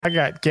I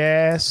got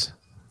gas.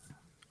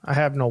 I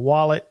have no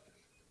wallet.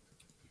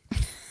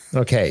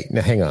 Okay,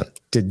 now hang on.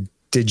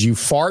 Did you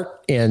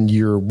fart and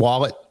your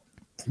wallet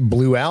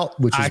blew out,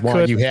 which is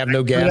why you have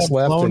no gas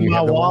left and you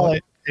have no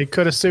wallet? It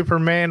could have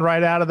Superman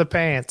right out of the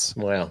pants.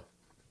 Wow.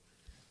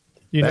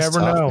 You That's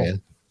never tough, know.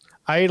 Man.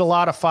 I eat a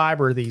lot of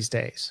fiber these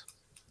days.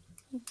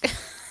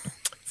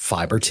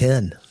 Fiber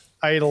 10.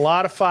 I eat a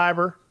lot of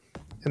fiber,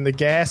 and the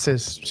gas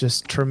is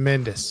just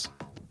tremendous.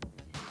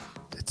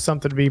 It's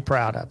something to be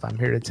proud of. I'm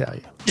here to tell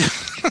you.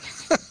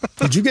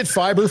 Did you get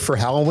fiber for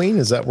Halloween?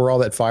 Is that where all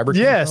that fiber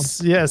came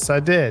from? Yes, I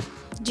did.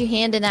 Did you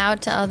hand it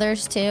out to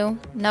others too?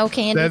 No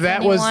candy for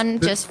anyone,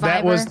 just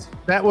fiber?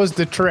 That was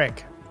the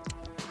trick.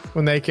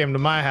 When they came to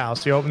my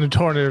house, you open the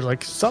door and they're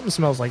like, something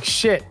smells like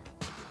shit.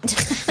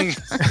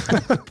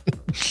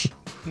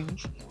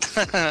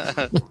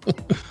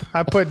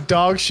 I put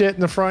dog shit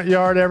in the front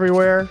yard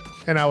everywhere,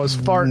 and I was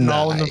farting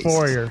all in the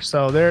foyer.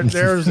 So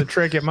there's a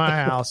trick at my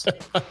house.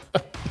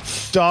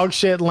 Dog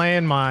shit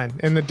landmine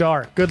in the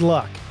dark. Good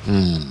luck.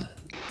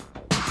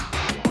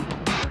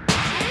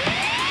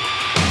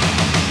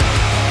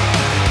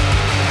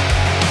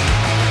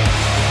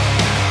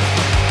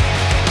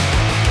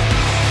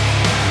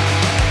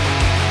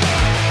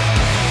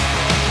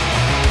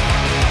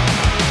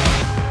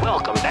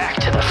 Welcome back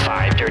to the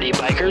Five Dirty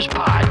Bikers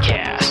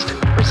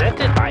podcast,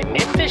 presented by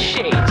Memphis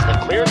Shades, the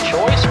clear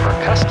choice for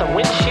custom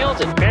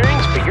windshields and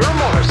bearings for your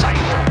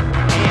motorcycle.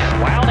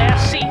 And wild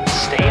ass seats,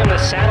 stay in the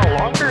saddle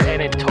longer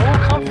and in total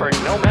comfort,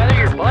 no matter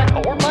your butt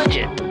or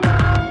budget.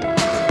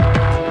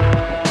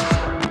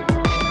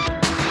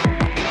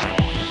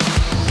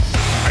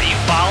 Are you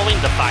following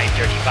the Five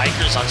Dirty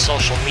Bikers on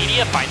social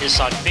media? Find us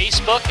on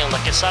Facebook and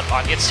look us up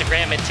on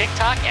Instagram and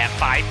TikTok at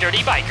Five Dirty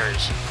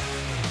Bikers.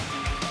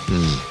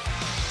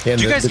 And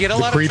Did you guys get a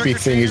lot of creepy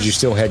thing is trick-or-treaters? you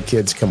still had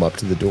kids come up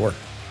to the door.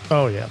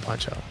 Oh, yeah, a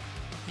bunch of them.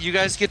 You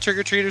guys get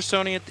trick-or-treaters,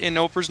 Tony, in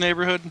Oprah's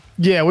neighborhood?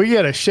 Yeah, we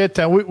get a shit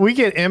ton. We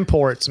get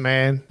imports,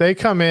 man. They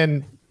come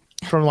in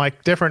from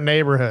like different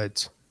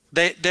neighborhoods.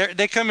 They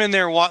come in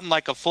there wanting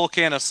like a full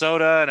can of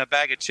soda and a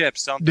bag of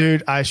chips, don't they?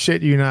 Dude, I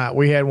shit you not.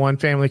 We had one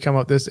family come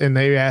up and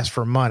they asked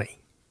for money.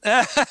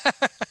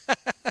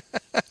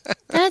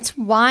 That's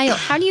wild.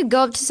 How do you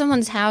go up to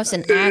someone's house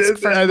and ask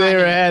for money?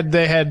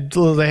 They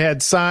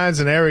had signs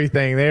and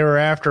everything. They were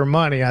after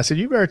money. I said,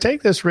 "You better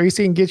take this, Reese,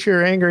 and get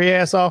your angry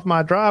ass off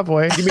my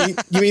driveway."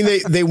 You mean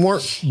they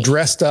weren't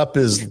dressed up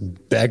as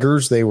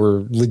beggars? They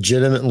were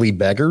legitimately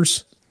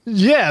beggars?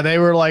 Yeah, they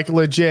were like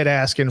legit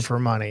asking for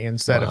money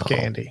instead of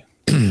candy.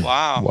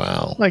 Wow.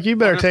 Wow. Like, you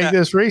better take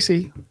this, Reese.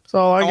 That's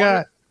all I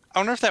got. I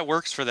wonder if that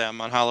works for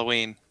them on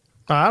Halloween.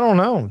 I don't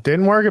know.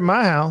 Didn't work at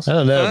my house. I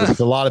don't know, but if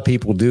a lot of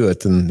people do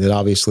it, then it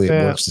obviously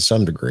works to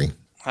some degree.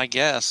 I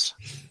guess.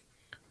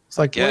 It's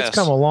like, it's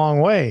come a long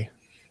way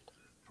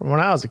from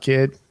when I was a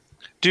kid.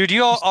 Dude,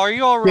 are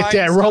you all right?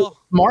 Yeah, I rode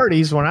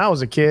Smarties when I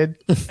was a kid.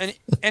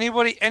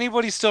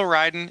 Anybody still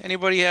riding?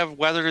 Anybody have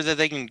weather that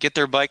they can get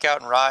their bike out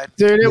and ride?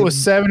 Dude, it was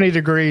 70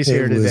 degrees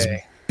here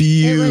today.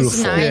 Beautiful. It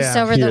was nice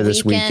over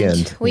the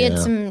weekend. We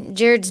had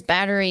Jared's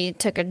battery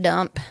took a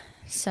dump,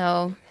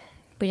 so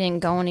we didn't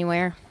go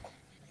anywhere.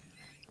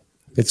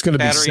 It's going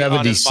to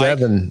be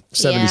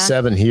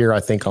 77 here, I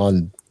think,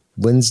 on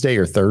Wednesday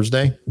or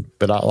Thursday,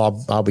 but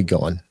I'll be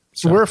going.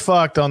 So. We're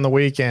fucked on the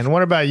weekend.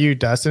 What about you,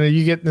 Dustin? Are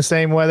you getting the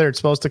same weather? It's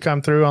supposed to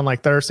come through on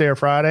like Thursday or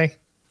Friday?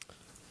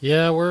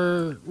 Yeah,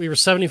 we were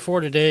 74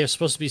 today. It's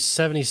supposed to be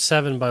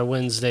 77 by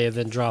Wednesday, and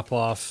then drop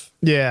off.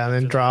 Yeah, and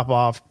then drop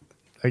off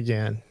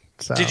again.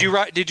 So. Did you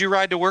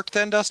ride to work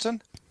then,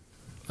 Dustin?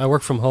 I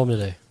work from home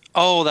today.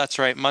 Oh, that's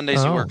right.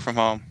 Mondays you work from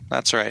home.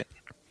 That's right.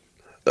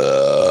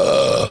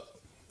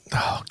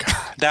 Oh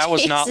God, that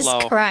was not low.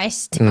 Jesus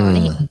Christ,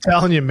 Tony. I'm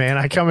telling you, man.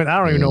 I don't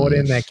even know what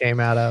end that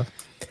came out of.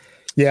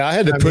 Yeah, I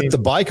had to put the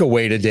bike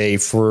away today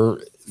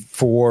for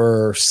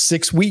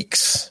 6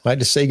 weeks. I had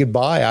to say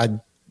goodbye. I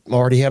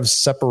already have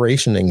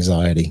separation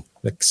anxiety.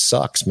 That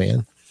sucks,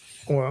 man.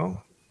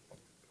 Well,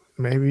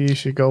 maybe you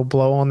should go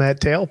blow on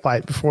that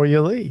tailpipe before you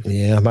leave.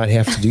 Yeah, I might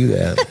have to do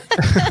that.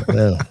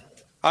 Yeah.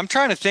 I'm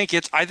trying to think.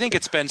 I think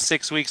it's been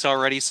 6 weeks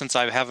already since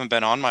I haven't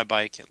been on my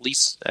bike. At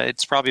least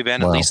it's probably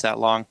been at least that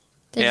long.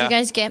 Did you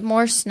guys get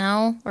more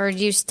snow, or do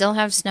you still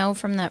have snow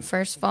from that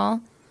first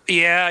fall?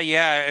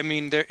 Yeah. I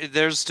mean,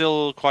 there's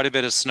still quite a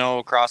bit of snow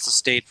across the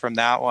state from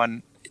that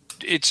one.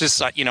 It's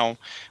just,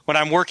 when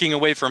I'm working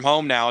away from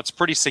home now, it's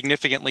pretty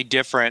significantly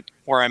different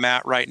where I'm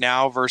at right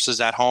now versus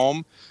at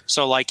home.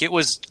 So, like, it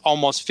was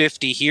almost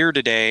 50 here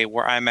today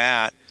where I'm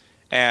at,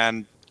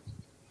 and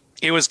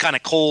it was kind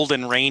of cold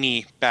and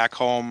rainy back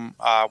home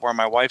where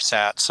my wife's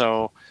at.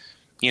 So,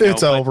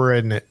 it's over,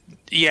 isn't it?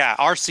 Yeah,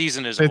 our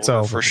season is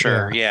over for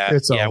sure. Yeah,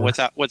 it's over.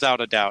 without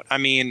a doubt. I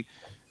mean,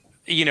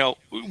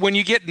 when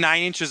you get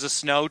 9 inches of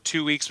snow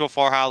 2 weeks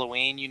before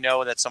Halloween, you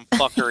know that some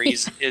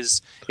fuckery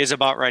is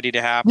about ready to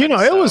happen.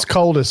 It was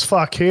cold as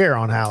fuck here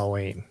on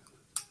Halloween.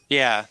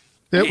 Yeah,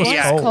 it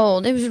was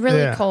cold. It was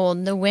really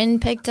cold. The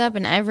wind picked up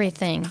and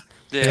everything.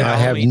 I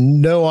have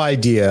no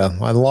idea.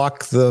 I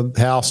locked the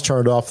house,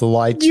 turned off the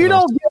lights. You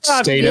don't get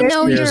out stayed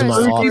upstairs in my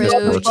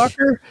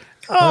office.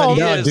 Oh,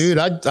 yeah, dude,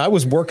 I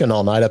was working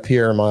all night up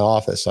here in my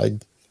office.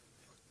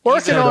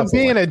 Working on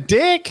being a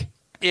dick?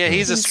 Yeah,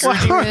 he's a Why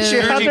scroogey, aren't you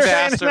out scroogey there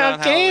bastard handing on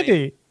out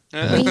candy?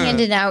 We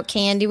handed out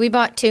candy. We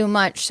bought too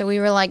much, so we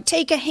were like,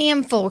 take a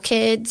handful,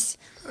 kids.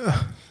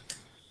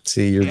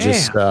 See, you're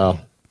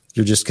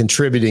just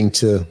contributing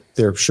to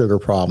their sugar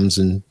problems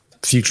and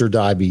future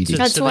diabetes.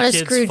 That's what a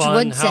Scrooge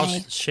would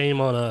say.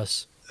 Shame on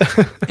us.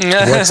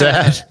 What's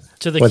that?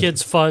 To the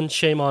kids' fun,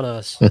 shame on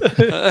us.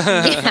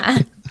 Yeah.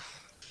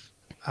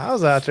 I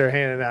was out there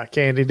handing out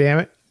candy, damn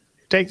it.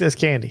 Take this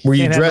candy. Were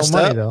you Can't have dressed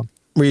money, up? though.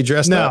 Were you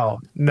dressed up?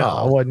 No,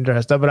 I wasn't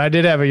dressed up, but I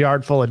did have a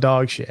yard full of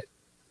dog shit.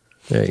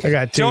 There you go. I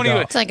got two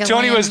dogs. Like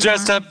Tony was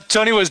dressed up.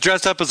 Tony was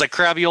dressed up as a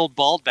crabby old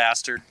bald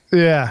bastard.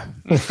 Yeah.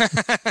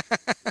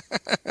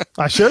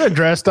 I should have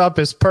dressed up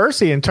as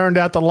Percy and turned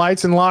out the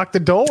lights and locked the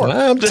door.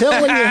 I'm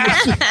telling you,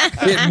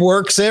 it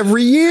works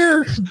every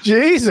year.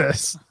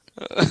 Jesus.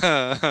 Get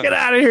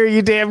out of here,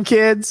 you damn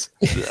kids.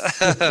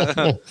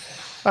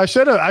 I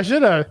should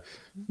have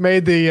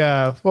made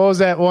the what was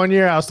that one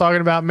year I was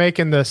talking about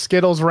making the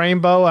Skittles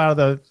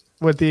rainbow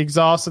with the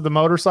exhaust of the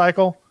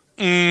motorcycle?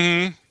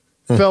 Mm-hmm.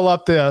 Fill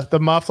up the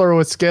muffler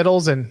with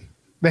Skittles and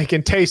they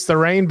can taste the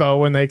rainbow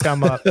when they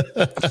come up.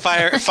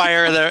 Fire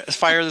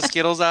the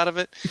Skittles out of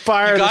it.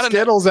 Fire the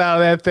Skittles out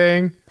of that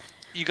thing.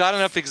 You got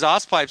enough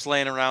exhaust pipes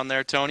laying around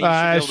there, Tony.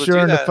 I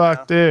sure the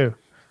fuck do.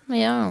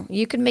 Yeah,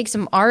 you could make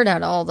some art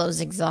out of all those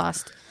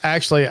exhaust.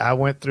 Actually, I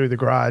went through the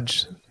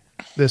garage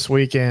this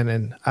weekend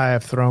and I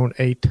have thrown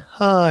a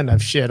ton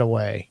of shit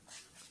away.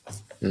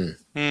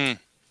 I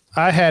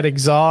had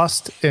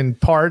exhaust and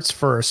parts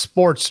for a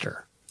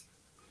Sportster.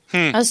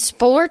 A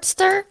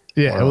Sportster?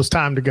 Yeah, It was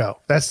time to go.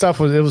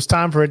 It was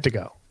time for it to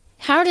go.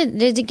 How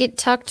did it get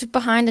tucked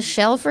behind a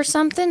shelf or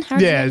something? How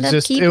did you end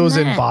up keeping it was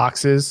that? in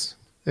boxes,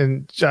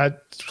 and I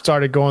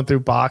started going through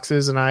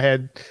boxes, and I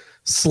had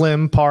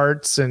slim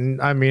parts, and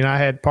I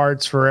had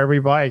parts for every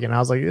bike, and I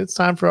was like, it's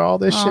time for all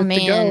this shit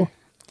to go.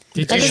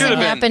 That doesn't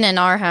happen in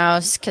our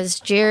house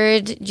because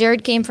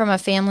Jared came from a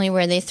family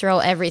where they throw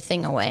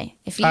everything away.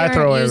 If you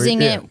aren't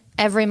using it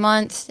every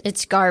month,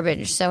 it's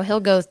garbage. So he'll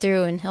go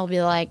through and he'll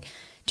be like,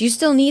 do you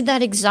still need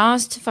that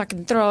exhaust?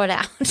 Fucking throw it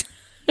out.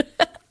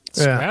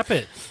 Scrap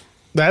it.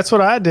 That's what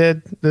I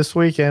did this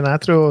weekend. I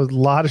threw a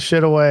lot of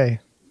shit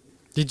away.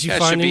 Did you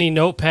find any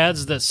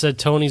notepads that said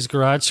Tony's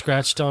garage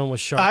scratched on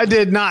with Sharpie? I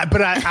did not,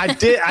 but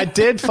I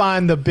did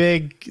find the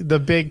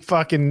big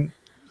fucking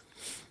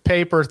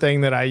paper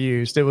thing that I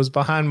used. It was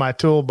behind my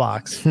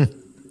toolbox.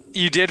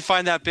 You did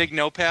find that big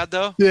notepad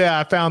though? Yeah,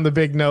 I found the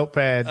big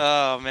notepad.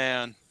 Oh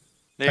man.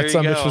 That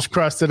Sammiches was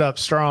crusted up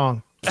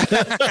strong.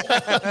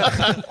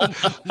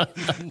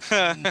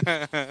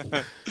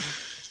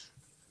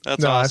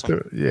 That's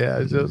awesome.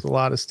 There's a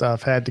lot of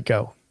stuff had to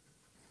go.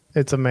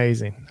 It's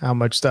amazing how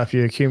much stuff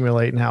you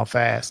accumulate and how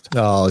fast.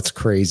 Oh, it's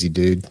crazy,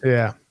 dude.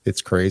 Yeah.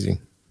 It's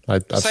crazy.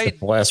 I've spent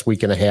the last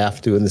week and a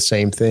half doing the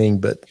same thing,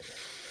 but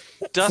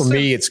for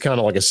me, it's kind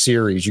of like a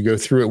series. You go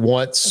through it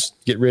once,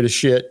 get rid of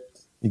shit.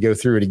 You go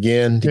through it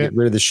again to get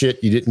rid of the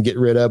shit you didn't get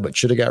rid of, but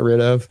should have got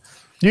rid of.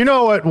 You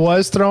know what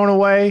was thrown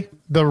away?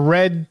 The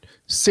red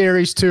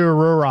Series 2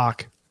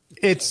 Ruroc.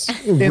 It's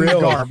in the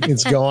garbage.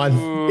 It's gone.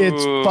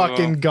 It's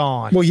fucking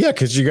gone. Well, yeah,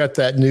 because you got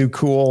that new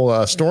cool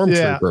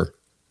Stormtrooper. Yeah.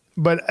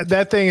 But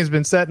that thing has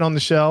been sitting on the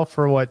shelf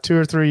for 2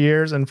 or 3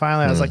 years, and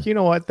finally I was like, you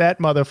know what? That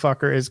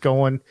motherfucker is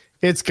going.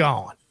 It's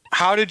gone.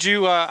 How did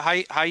you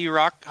how you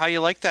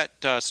like that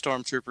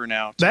Stormtrooper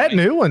now, Tony? That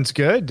new one's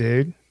good,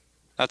 dude.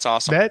 That's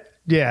awesome.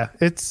 They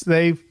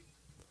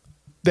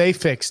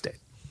fixed it.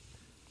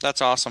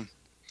 That's awesome.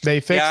 They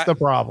fixed the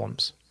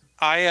problems.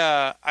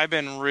 I've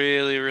been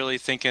really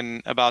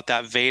thinking about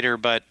that Vader,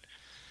 but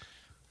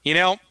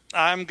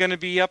I'm gonna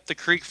be up the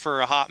creek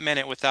for a hot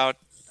minute without.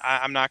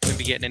 I'm not gonna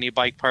be getting any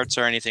bike parts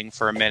or anything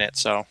for a minute.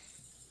 So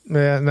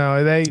yeah,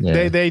 no,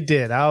 they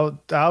did. I'll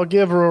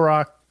give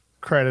Ruroc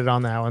credit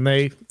on that one.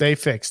 They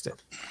fixed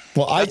it.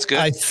 Well, I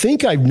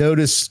think I've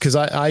noticed because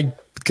I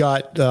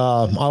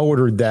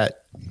ordered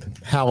that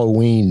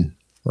Halloween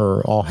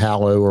or All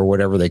Hallow or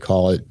whatever they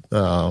call it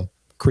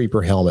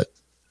creeper helmet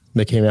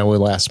they came out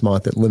with last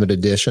month at limited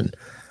edition,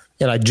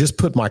 and I just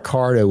put my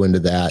cardo into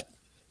that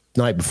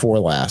night before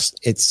last.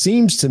 It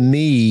seems to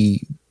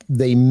me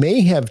they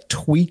may have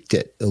tweaked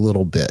it a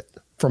little bit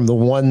from the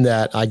one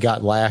that I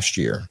got last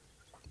year.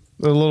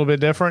 A little bit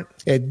different.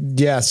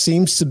 It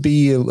seems to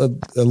be a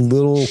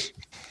little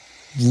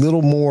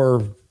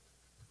more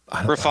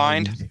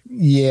refined.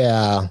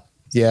 Yeah,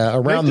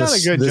 around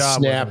the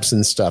snaps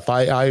and stuff.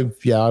 I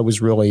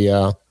was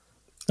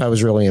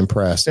really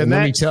impressed. And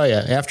let me tell you,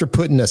 after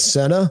putting a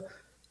Senna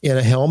in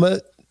a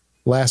helmet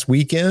last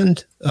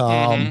weekend,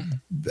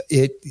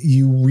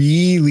 you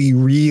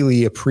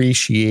really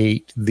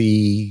appreciate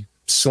the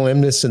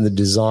slimness and the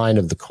design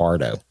of the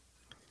cardo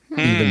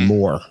even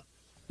more.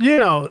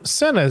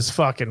 Senna is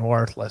fucking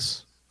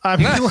worthless. I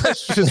mean,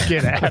 let's just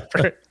get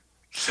after it.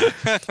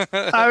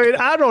 I mean,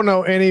 I don't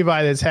know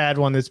anybody that's had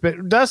one that's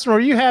been. Dustin,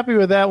 were you happy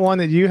with that one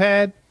that you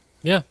had?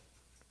 Yeah.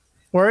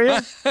 Were you?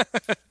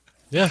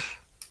 Yeah.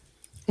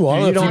 Well, I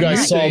don't know if you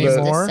guys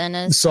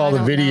saw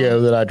the video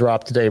know. that I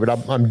dropped today, but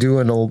I'm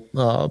doing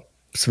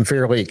some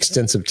fairly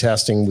extensive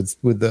testing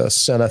with the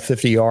Senna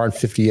 50R and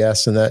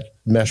 50S and that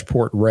mesh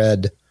port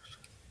red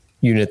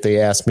unit they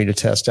asked me to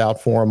test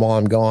out for them while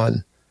I'm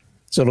gone.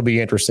 So it'll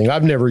be interesting.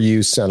 I've never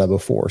used Senna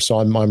before, so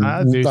I'm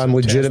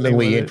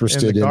legitimately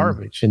interested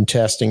in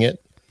testing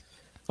it.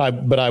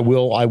 But I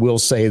will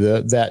say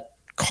that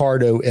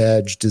Cardo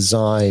Edge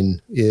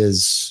design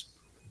it's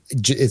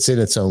in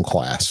its own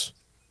class.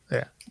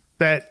 Yeah,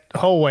 that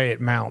whole way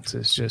it mounts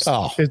is just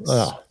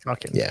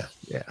fucking yeah.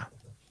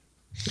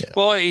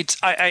 Well,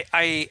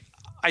 I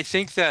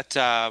think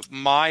that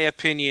my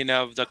opinion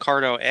of the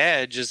Cardo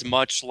Edge is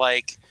much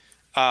like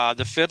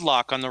the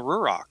Fidlock on the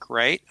Ruroc,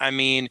 right? I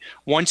mean,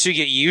 once you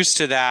get used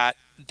to that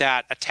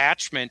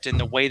attachment and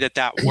the way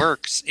that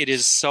works, it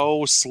is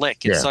so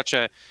slick. It's such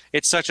a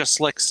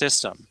slick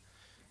system.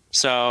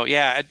 So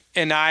yeah,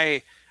 and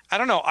I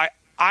don't know.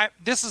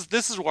 This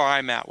is where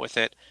I'm at with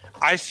it.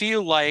 I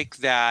feel like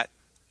that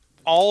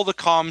all the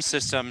comm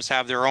systems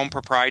have their own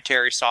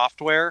proprietary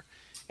software.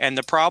 And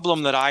the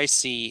problem that I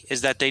see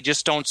is that they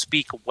just don't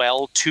speak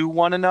well to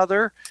one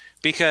another,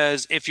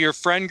 because if your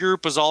friend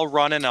group is all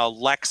running a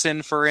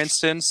Lexan, for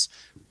instance,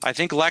 I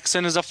think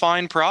Lexan is a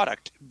fine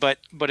product. But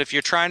if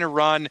you're trying to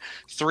run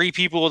 3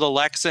 people with a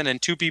Lexan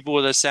and 2 people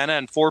with a Senna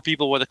and 4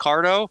 people with a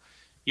Cardo,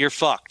 you're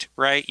fucked,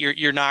 right?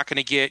 You're not going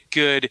to get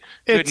good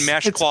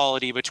mesh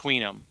quality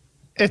between them.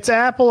 It's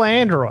Apple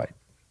Android.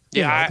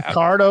 Yeah,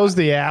 Cardo's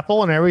the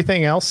Apple, and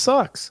everything else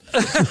sucks.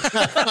 I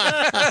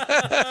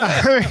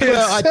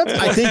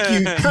think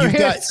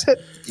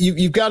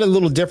you've got a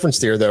little difference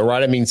there, though,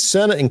 right? I mean,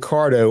 Senna and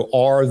Cardo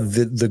are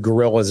the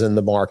gorillas in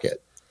the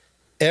market.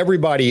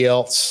 Everybody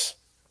else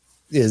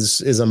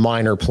is a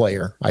minor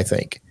player, I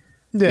think.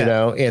 Yeah. You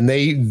know, and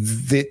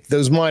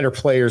those minor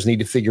players need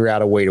to figure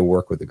out a way to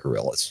work with the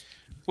gorillas.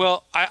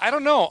 Well, I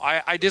don't know.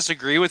 I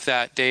disagree with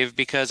that, Dave,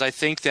 because I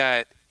think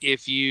that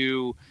if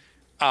you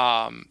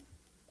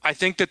I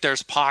think that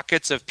there's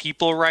pockets of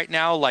people right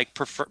now, like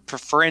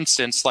for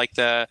instance, like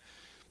the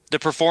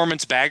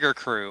performance bagger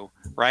crew,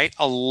 right?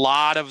 A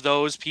lot of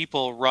those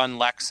people run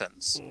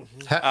Lexans.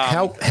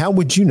 How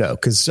would you know?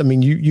 Because I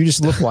mean, you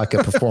just look like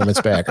a performance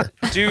bagger,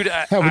 dude.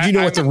 How would you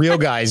know what the real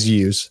guys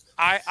use?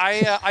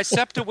 I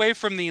stepped away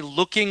from the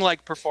looking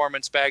like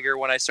performance bagger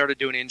when I started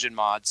doing engine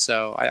mods.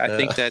 So I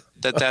think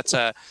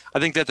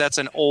that's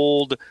an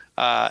old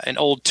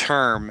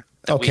term.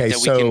 We can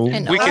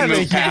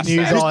move past. You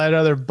can use all that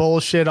other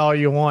bullshit all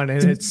you want,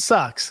 and it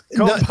sucks.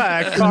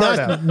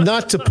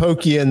 Not to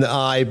poke you in the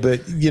eye,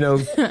 but you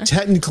know,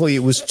 technically,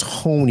 it was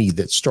Tony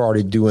that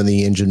started doing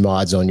the engine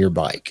mods on your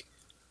bike.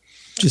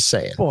 Just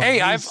saying. Boy,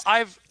 hey,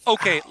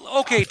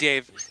 okay,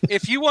 Dave.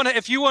 If you want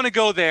to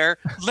go there,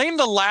 name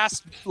the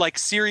last like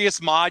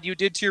serious mod you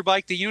did to your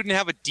bike that you didn't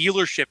have a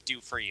dealership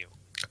do for you.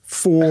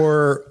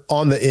 For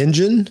on the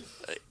engine.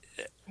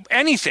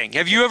 Anything?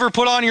 Have you ever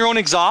put on your own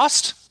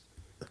exhaust?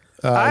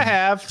 I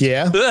have.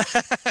 Yeah.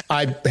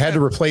 I had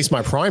to replace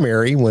my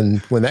primary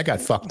when that got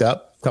fucked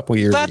up a couple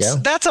years ago.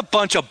 That's a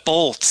bunch of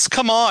bolts.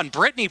 Come on.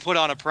 Brittany put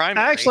on a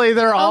primary. Actually,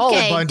 they're all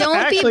a bunch. Don't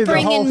actually, be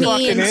bringing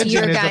me into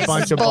your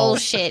guys'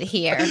 bullshit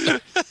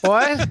here.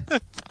 What?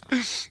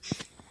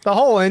 The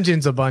whole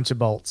engine's a bunch of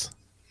bolts.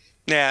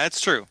 Yeah,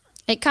 that's true.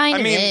 It kind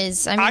of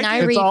is. I mean,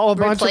 I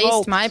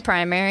replaced my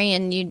primary,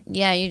 and you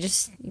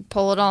just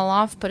pull it all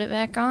off, put it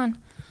back on.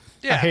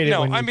 Yeah, I hate it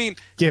when you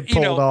get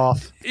pulled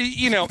off.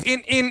 You know,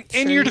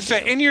 in your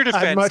defense,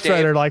 I'd much Dave,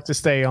 rather like to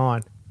stay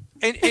on.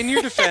 In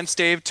your defense,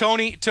 Dave,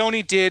 Tony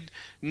did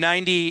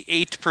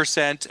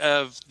 98%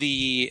 of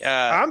the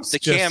I'm the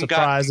just cam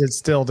surprised it's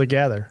still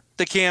together.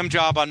 The cam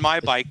job on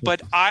my bike,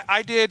 but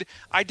I did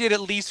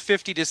at least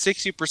 50 to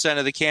 60%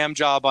 of the cam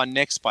job on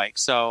Nick's bike.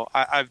 So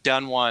I've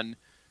done one,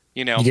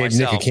 myself. Gave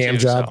Nick a cam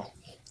job. So.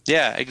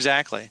 Yeah,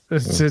 exactly.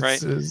 Right?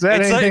 Is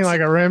that anything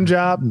like a rim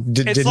job?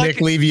 Did Nick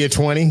leave you a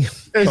 20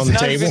 on the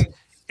table?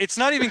 It's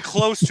not even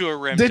close to a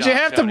rim. Did you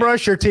have to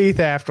brush your teeth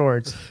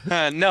afterwards?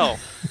 No,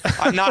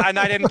 I'm not, and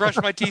I didn't brush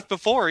my teeth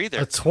before either.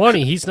 A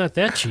 20, he's not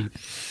that cheap.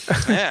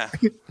 Yeah,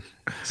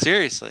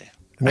 seriously.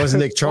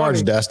 Wasn't Nick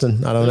charged,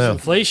 Dustin? I don't know.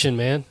 Inflation,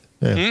 man.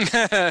 Yeah.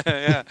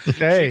 Yeah.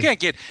 Hey.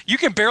 You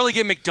can barely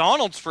get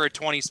McDonald's for a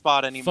 20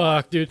 spot anymore.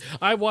 Fuck, dude.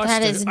 I watched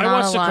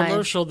a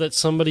commercial that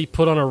somebody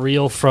put on a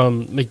reel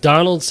from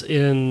McDonald's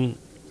it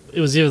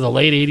was either the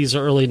late 80s or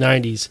early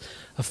 90s.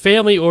 A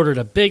family ordered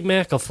a Big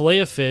Mac, a filet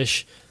of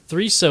fish,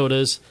 3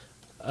 sodas,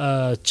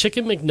 a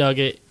chicken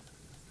McNugget,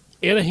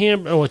 and a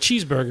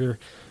cheeseburger,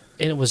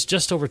 and it was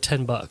just over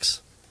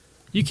 $10.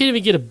 You can't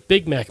even get a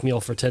Big Mac meal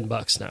for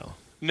 $10 now.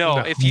 No,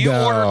 if you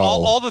order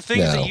all the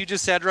things that you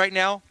just said right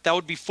now, that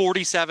would be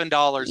 $47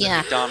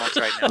 at McDonald's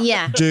right now.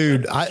 Yeah,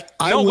 dude,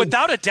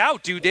 without a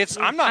doubt, dude.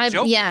 I'm not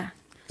joking. Yeah,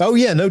 Oh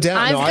yeah, no doubt.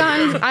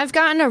 I've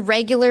gotten a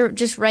regular,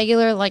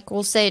 like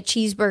we'll say a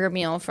cheeseburger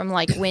meal from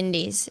like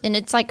Wendy's, and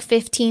it's like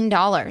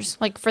 $15.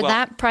 Like for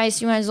that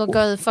price, you might as well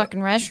go to the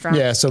fucking restaurant.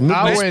 Yeah. So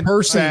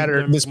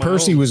Miss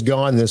Percy was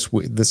gone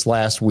this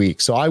last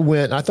week, so I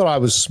went. I thought I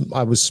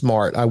was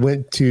smart. I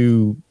went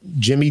to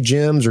Jimmy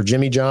Jim's or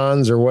Jimmy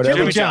John's or whatever.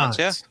 Jimmy John's,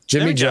 yeah.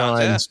 Jimmy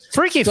John's. Yeah.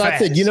 Freaky so fast.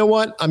 I said, you know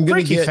what? I'm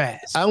going to get.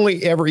 Fast. I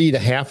only ever eat a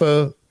half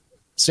a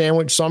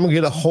sandwich, so I'm going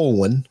to get a whole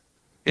one.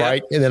 Yeah.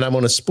 Right. And then I'm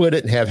going to split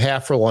it and have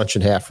half for lunch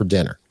and half for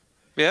dinner.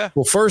 Yeah.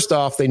 Well, first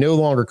off, they no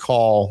longer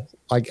call,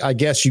 I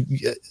guess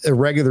a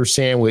regular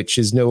sandwich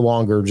is no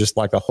longer just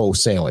like a whole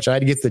sandwich. I had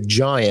to get the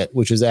giant,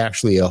 which is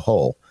actually a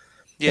whole.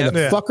 Yeah. And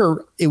the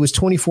fucker, it was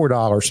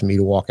 $24 for me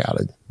to walk out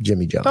of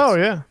Jimmy John's. Oh,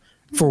 yeah.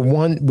 For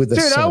one with a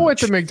sandwich. I went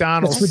to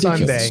McDonald's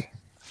Sunday.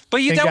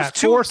 But that got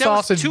four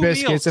sausage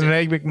biscuits and an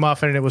egg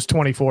McMuffin, and it was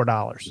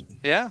 $24.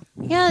 Yeah.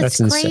 Yeah, that's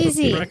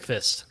crazy.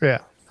 Breakfast.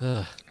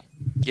 Yeah.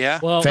 Yeah.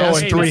 Well,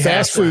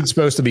 fast food's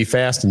supposed to be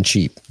fast and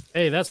cheap.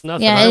 Hey, that's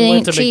nothing. Yeah, I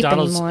went to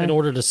McDonald's anymore. and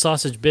ordered a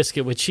sausage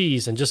biscuit with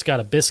cheese and just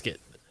got a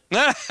biscuit.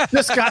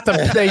 Just got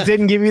they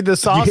didn't give you the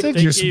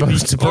sausage? You're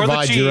supposed to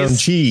provide your own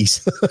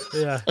cheese.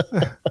 Yeah.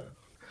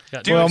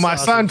 Well, my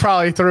son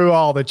probably threw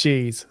all the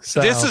cheese.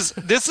 So this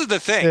is the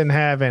thing. Didn't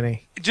have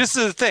any. Just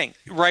the thing,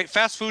 right?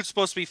 Fast food's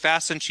supposed to be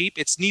fast and cheap.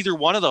 It's neither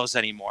one of those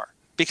anymore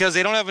because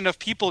they don't have enough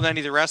people in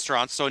any of the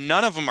restaurants, so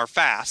none of them are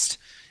fast,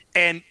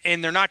 and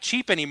they're not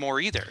cheap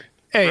anymore either.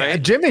 Hey,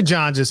 right? Jimmy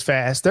John's is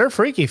fast. They're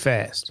freaky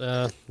fast.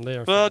 They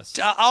are fast.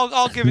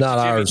 I'll give it Not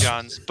to ours. Jimmy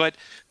John's. But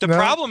the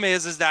problem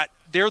is that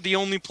they're the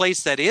only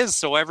place that is,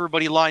 so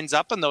everybody lines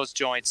up in those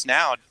joints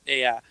now.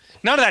 Yeah,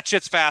 none of that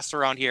shit's fast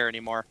around here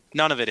anymore.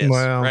 None of it is,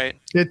 right?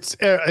 It's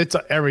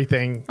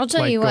everything. I'll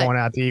tell like you what. Going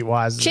out to eat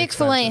wise.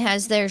 Chick-fil-A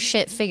has their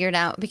shit figured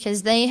out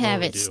because they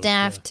have it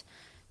staffed.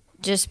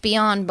 Just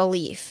beyond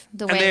belief,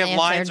 the way they have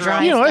lines their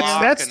around.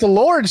 drive. That's the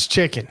Lord's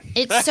chicken.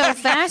 It's so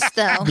fast,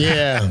 though.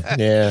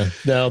 Yeah.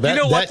 No,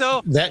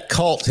 that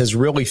cult has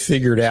really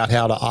figured out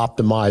how to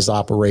optimize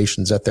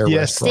operations at their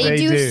restaurant. They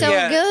do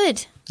so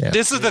good. Yeah.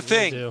 This is the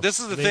thing. This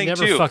is the thing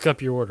never too. Fuck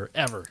up your order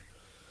ever.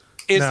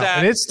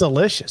 And it's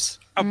delicious.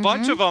 A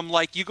bunch of them,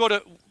 like you go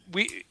to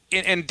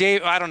and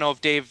Dave. I don't know if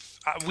Dave.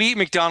 We eat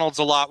McDonald's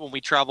a lot when we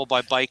travel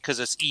by bike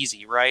because it's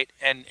easy, right?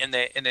 And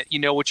you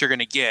know what you're going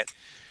to get,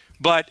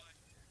 but.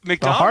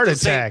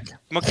 McDonald's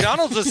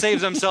has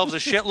saved themselves a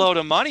shitload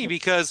of money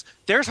because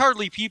there's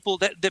hardly people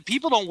that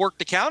people don't work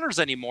the counters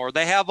anymore.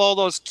 They have all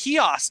those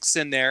kiosks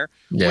in there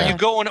where you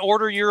go and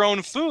order your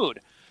own food.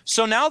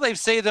 So now they've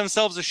saved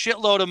themselves a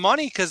shitload of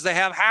money because they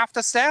have half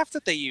the staff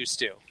that they used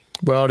to.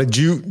 Well, did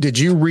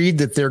you read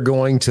that they're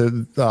going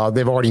to?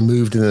 They've already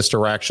moved in this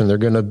direction. They're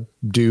going to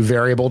do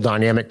variable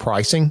dynamic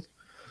pricing.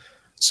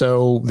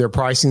 So their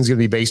pricing is going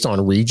to be based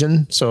on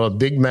region. So a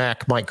Big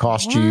Mac might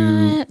cost you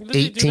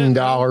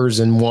 $18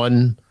 in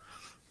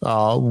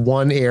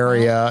one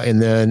area,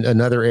 and then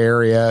another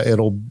area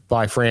it'll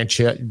by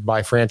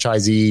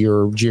franchisee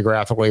or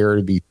geographical area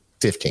to be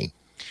 $15.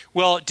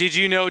 Well, did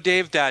you know,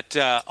 Dave, that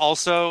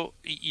also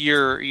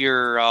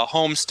your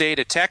home state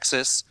of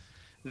Texas,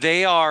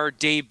 they are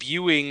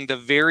debuting the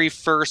very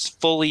first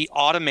fully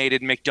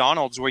automated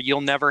McDonald's where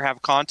you'll never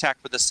have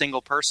contact with a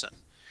single person.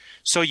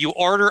 So you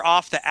order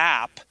off the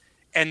app,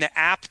 and the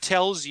app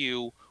tells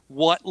you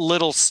what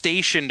little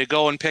station to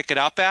go and pick it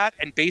up at.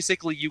 And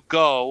basically you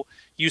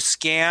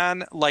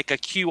scan like a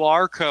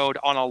QR code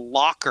on a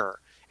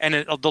locker, and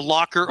the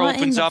locker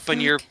opens up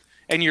and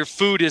your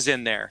food is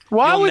in there.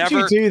 Why would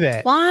you do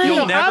that? Why?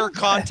 You'll never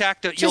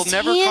contact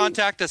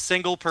a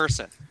single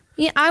person.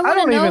 Yeah, I want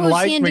to know who's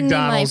like handing me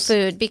my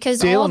food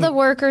because all the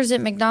workers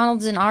at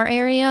McDonald's in our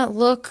area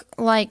look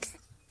like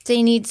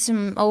they need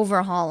some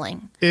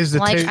overhauling.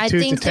 I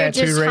think they're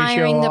just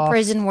hiring the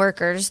prison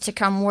workers to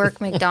come work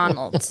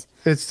McDonald's.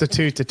 It's the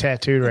tooth to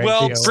tattoo ratio.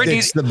 Well, Brittany,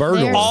 it's the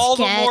burger. All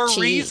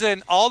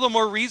the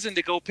more reason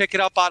to go pick it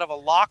up out of a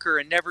locker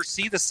and never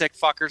see the sick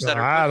fuckers that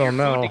are putting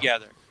your food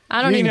together.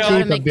 I don't even go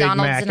to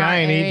McDonald's in our I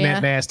ain't area. eating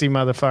that nasty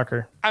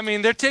motherfucker. I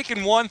mean, they're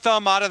taking one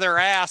thumb out of their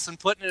ass and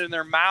putting it in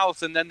their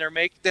mouth, and then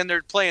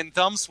they're playing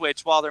thumb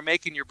switch while they're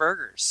making your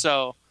burgers.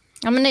 So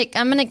I'm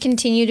gonna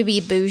continue to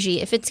be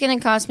bougie. If it's gonna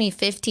cost me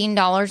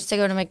 $15 to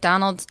go to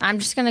McDonald's, I'm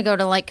just gonna go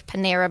to like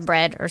Panera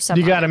Bread or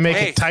something. You got to make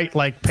it tight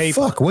like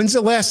paper. Fuck, when's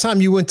the last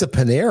time you went to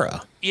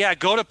Panera? Yeah,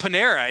 go to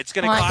Panera. It's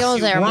gonna cost I go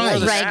you there more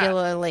than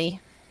regularly.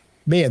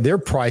 Man, their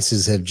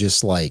prices have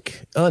just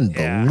like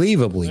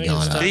unbelievably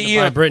gone up.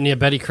 Buy Brittany a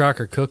Betty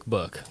Crocker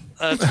cookbook.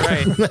 That's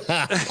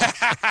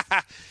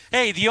right.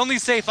 Hey, the only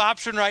safe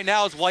option right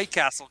now is White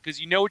Castle because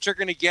you know what you're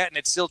gonna get, and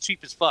it's still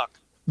cheap as fuck.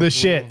 The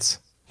shits.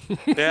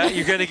 Yeah,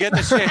 you're going to get the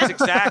shits.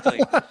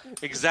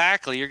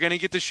 Exactly. You're going to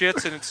get the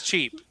shits, and it's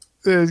cheap.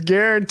 It's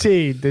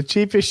guaranteed. The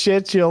cheapest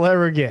shits you'll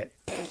ever get.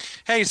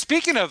 Hey,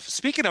 speaking of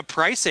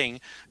pricing,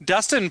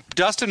 Dustin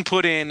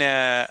put in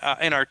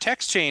our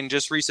text chain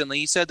just recently.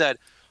 He said that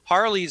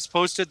Harley's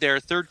posted their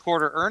third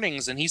quarter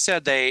earnings, and he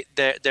said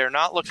they're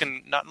not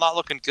looking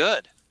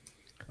good.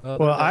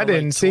 Well, I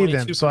didn't see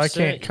them, so I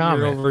can't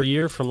comment. Year over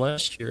year from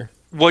last year.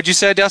 What'd you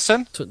say,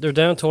 Dustin? They're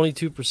down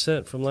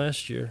 22% from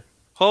last year.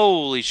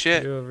 Holy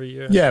shit! Year over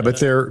year. Yeah, but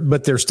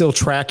they're still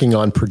tracking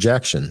on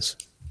projections.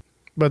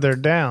 But they're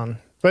down.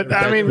 But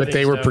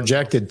they were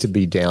projected to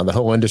be down. The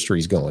whole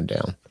industry's going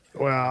down.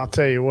 Well, I'll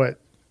tell you what.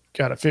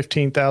 Got a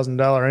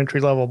 $15,000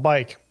 entry level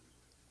bike.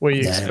 What do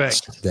you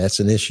expect? That's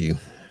an issue.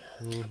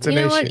 You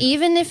know what?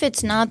 Even if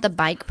it's not the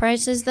bike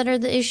prices that are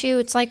the issue,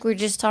 it's like we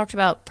just talked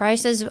about.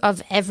 Prices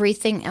of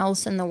everything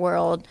else in the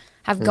world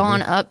have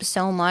gone up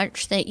so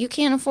much that you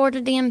can't afford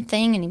a damn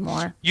thing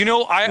anymore. You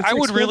know, I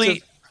would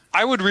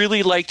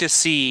really like to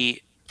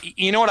see.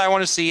 You know what I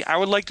want to see? I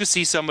would like to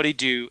see somebody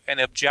do an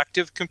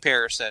objective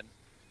comparison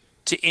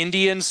to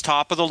Indian's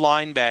top of the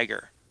line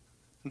bagger,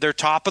 their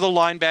top of the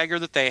line bagger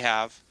that they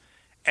have,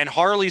 and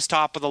Harley's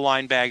top of the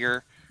line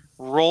bagger.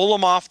 Roll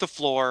them off the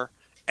floor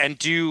and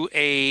do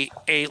a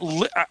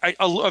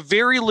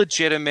very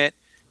legitimate,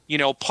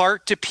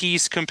 part to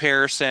piece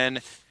comparison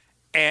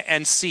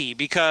and see,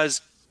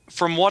 because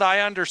from what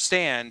I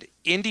understand,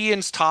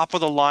 Indian's top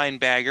of the line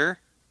bagger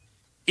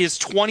is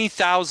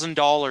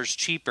 $20,000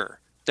 cheaper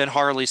than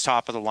Harley's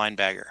top of the line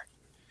bagger.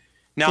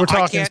 Now we're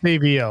talking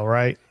CVO,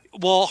 right?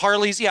 Well,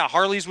 Harley's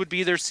would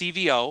be their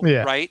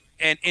CVO, right?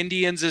 And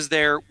Indians is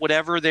their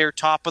whatever their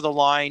top of the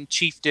line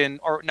Chieftain,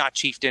 or not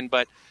Chieftain,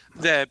 but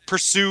the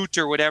Pursuit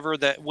or whatever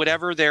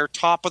their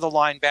top of the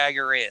line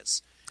bagger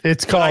is.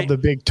 It's called the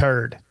Big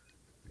Turd.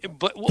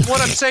 But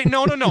what I'm saying,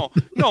 no,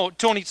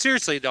 Tony,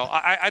 seriously though,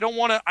 I don't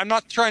want to. I'm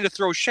not trying to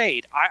throw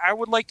shade. I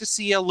would like to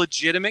see a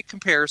legitimate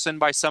comparison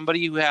by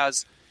somebody who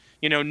has,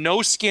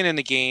 no skin in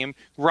the game,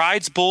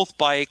 rides both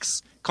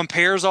bikes,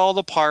 compares all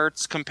the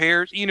parts,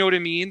 you know what I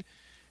mean?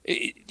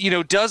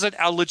 Does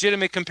a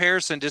legitimate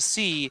comparison to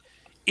see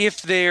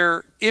if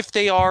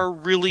they are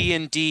really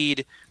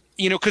indeed.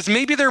 Because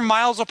maybe they're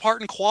miles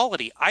apart in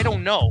quality. I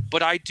don't know,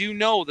 but I do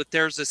know that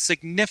there's a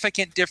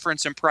significant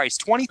difference in price.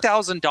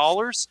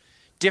 $20,000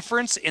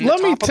 difference in the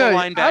top of the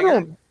line bagger. I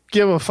don't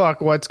give a fuck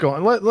what's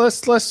going.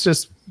 Let's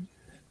just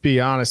be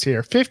honest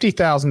here.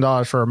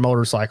 $50,000 for a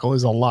motorcycle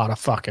is a lot of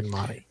fucking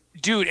money,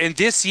 dude. And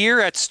this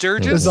year at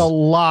Sturgis is a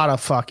lot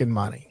of fucking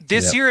money.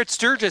 This year at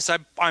Sturgis,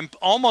 I'm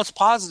almost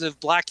positive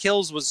Black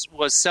Hills was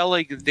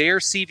selling their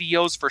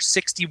CVOs for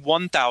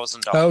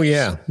 $61,000. Oh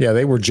yeah,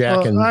 they were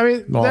jacking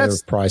all their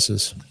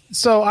prices.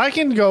 So I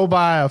can go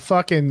buy a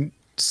fucking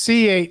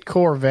C8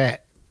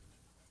 Corvette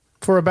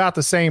for about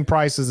the same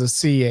price as a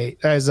C8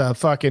 as a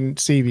fucking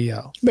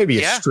CVO. Maybe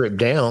it's stripped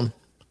down.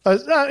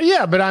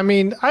 But I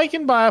mean, I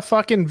can buy a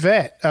fucking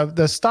vet.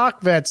 The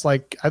stock vet's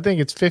like, I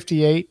think it's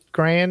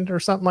 $58,000 or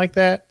something like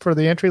that for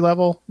the entry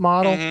level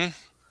model. Mm-hmm.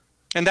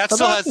 And that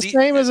still has the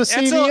same as a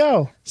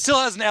CVO. Still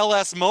has an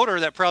LS motor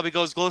that probably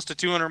goes close to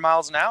 200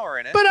 miles an hour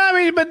in it. But I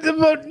mean,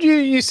 but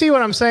you see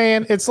what I'm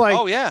saying? It's like,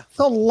 it's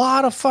a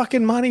lot of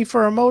fucking money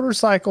for a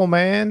motorcycle,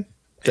 man.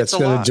 That's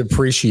going to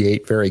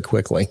depreciate very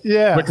quickly.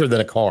 Yeah, quicker than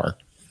a car.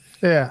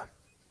 Yeah.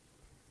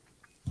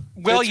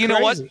 Well, you know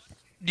what?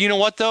 You know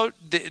what though?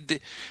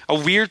 A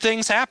weird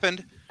thing's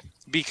happened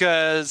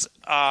because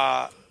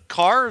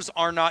cars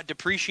are not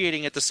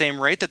depreciating at the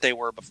same rate that they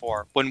were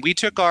before. When we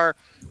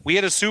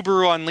had a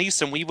Subaru on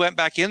lease and we went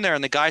back in there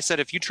and the guy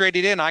said, if you trade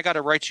it in, I got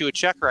to write you a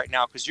check right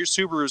now because your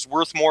Subaru is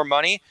worth more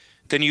money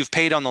than you've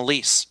paid on the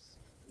lease.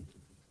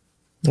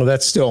 Well,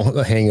 that's still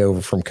a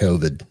hangover from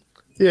COVID.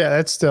 Yeah,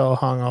 that's still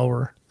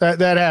hungover. That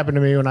happened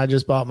to me when I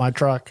just bought my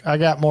truck. I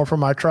got more for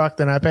my truck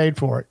than I paid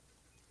for it.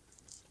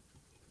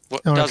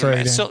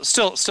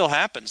 Still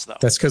happens though.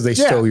 That's because they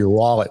stole your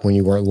wallet when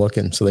you weren't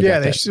looking. So they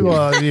they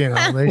sure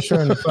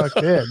in the fuck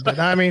did. But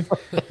I mean,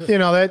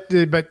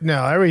 but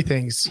no,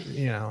 everything's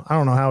I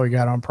don't know how we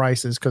got on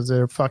prices because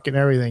they're fucking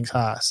everything's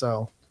high.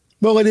 So.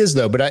 Well, it is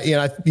though, but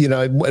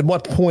at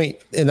what point,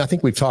 and I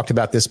think we've talked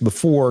about this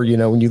before.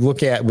 When you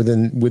look at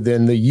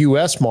within the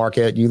U.S.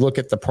 market, you look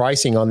at the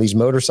pricing on these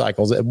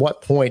motorcycles. At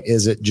what point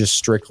is it just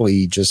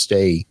strictly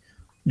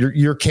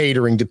you're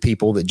catering to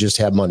people that just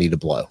have money to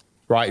blow?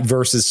 Right,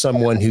 versus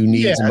someone who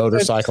needs a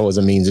motorcycle as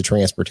a means of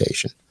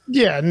transportation.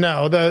 Yeah,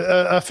 no,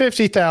 a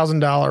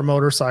 $50,000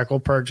 motorcycle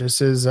purchase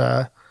is.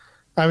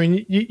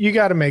 You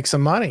got to make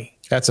some money.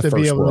 That's a to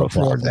be able to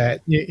afford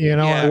that.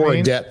 Or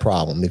a debt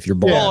problem if you're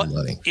borrowing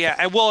money.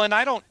 Yeah, well, and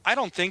I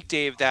don't think,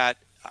 Dave, that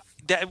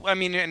I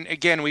mean, and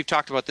again, we've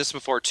talked about this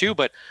before too,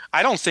 but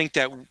I don't think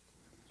that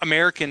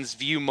Americans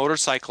view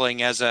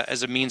motorcycling as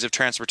a means of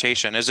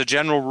transportation. As a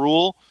general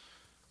rule,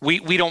 we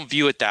don't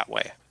view it that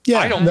way. Yeah,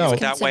 I don't view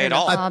it that way at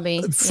all. I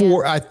think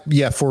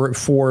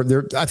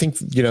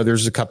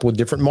there's a couple of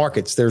different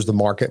markets. There's the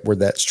market where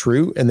that's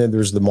true, and then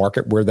there's the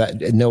market where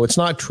it's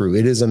not true.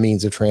 It is a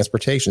means of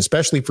transportation,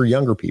 especially for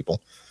younger people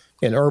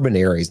in urban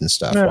areas and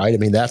stuff. Yeah. Right? I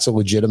mean, that's a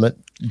legitimate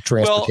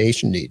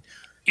transportation need.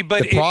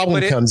 But the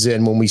problem comes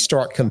in when we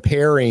start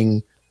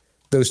comparing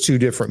those two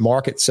different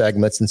market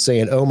segments and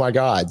saying, "Oh my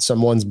God,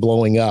 someone's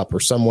blowing up or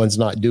someone's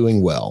not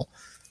doing well."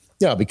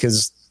 Yeah,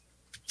 because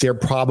they're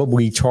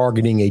probably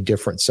targeting a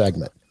different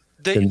segment.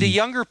 The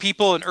younger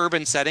people in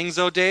urban settings,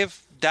 though,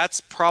 Dave,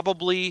 that's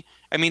probably,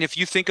 I mean, if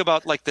you think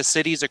about like the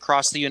cities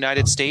across the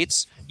United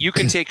States, you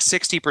can take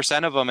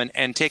 60% of them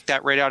and take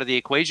that right out of the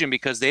equation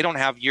because they don't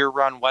have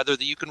year-round weather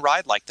that you can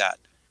ride like that,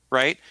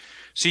 right?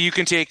 So you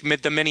can take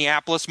the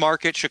Minneapolis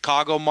market,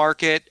 Chicago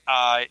market,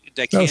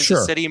 the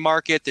Kansas City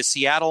market, the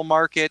Seattle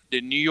market,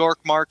 the New York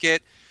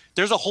market.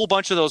 There's a whole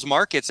bunch of those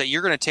markets that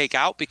you're going to take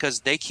out because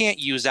they can't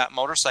use that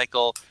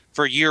motorcycle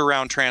for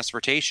year-round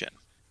transportation.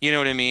 You know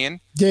what I mean?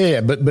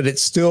 Yeah, but it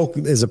still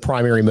is a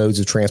primary modes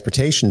of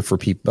transportation for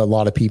people. A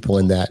lot of people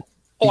in that.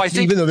 Oh, I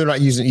think even though they're not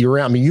using it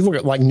year-round. I mean, you look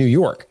at like New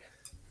York.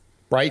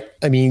 Right.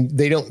 I mean,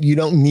 you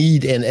don't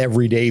need an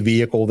everyday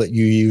vehicle that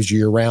you use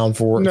year round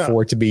for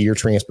it to be your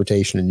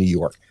transportation in New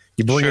York.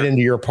 You bring it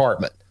into your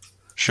apartment,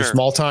 a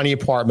small, tiny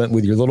apartment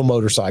with your little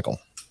motorcycle,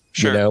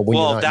 when you're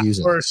not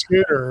using it. Or a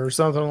scooter or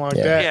something like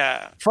that.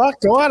 Yeah. Fuck,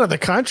 go out of the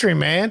country,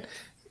 man.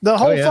 The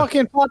whole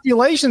fucking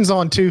population's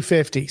on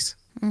 250s.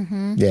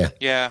 Mm-hmm. Yeah.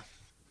 Yeah.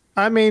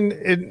 I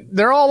mean,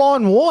 they're all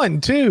on one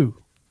too.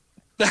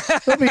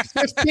 There'll be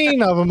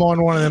 15 of them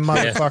on one of them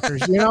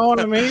motherfuckers. You know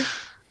what I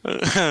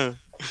mean?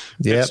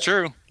 Yeah, it's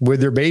true. With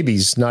their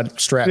babies not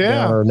strapped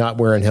down or not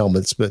wearing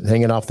helmets, but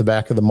hanging off the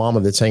back of the mama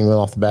that's hanging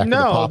off the back of the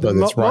papa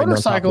that's riding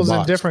on top of the box. Motorcycles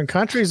in different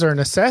countries are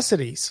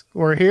necessities.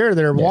 We're here,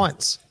 they're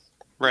wants.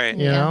 Right.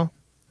 You know?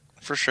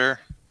 For sure.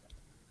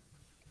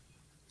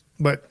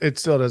 But it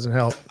still doesn't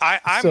help.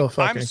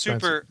 I'm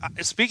super.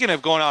 Speaking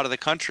of going out of the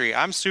country,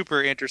 I'm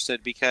super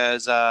interested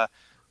because I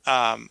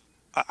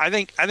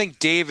think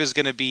Dave is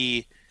going to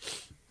be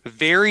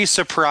very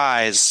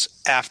surprised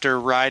after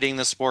riding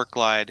the Sport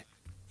Glide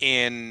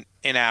in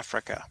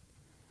Africa.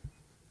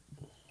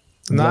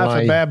 Not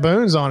for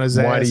baboons on his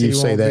ass. Why do you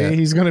say that?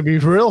 He's going to be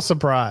real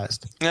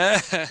surprised.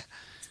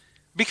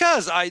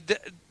 Because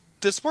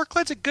the Sport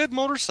Glide's a good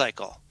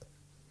motorcycle.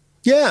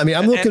 Yeah, I mean,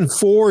 I'm looking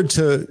forward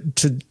to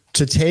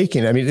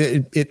taking. I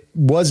mean, it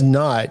was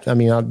not. I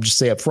mean, I'll just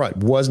say up front,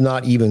 was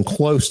not even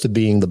close to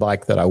being the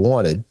bike that I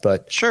wanted.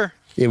 But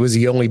it was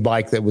the only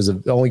bike that was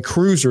the only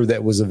cruiser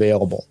that was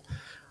available.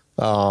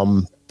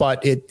 But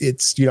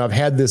it's I've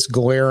had this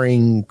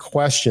glaring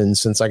question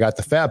since I got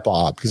the Fat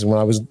Bob, because when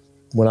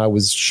I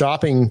was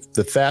shopping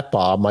the Fat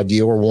Bob, my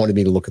dealer wanted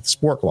me to look at the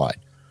Sport Glide,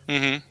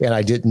 and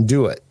I didn't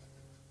do it.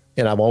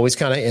 And I've always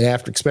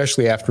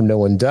especially after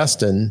knowing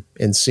Dustin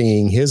and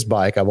seeing his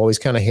bike, I've always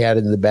kind of had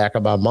it in the back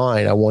of my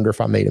mind. I wonder if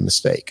I made a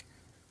mistake.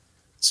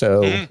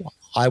 So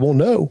I will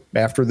know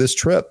after this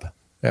trip,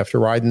 after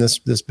riding this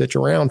bitch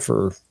around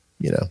for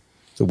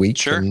the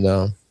week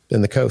and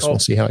in the coast. We'll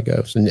see how it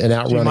goes and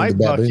outrunning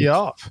the baboons. Buck you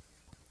off.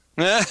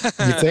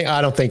 You think?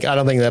 I don't think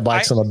that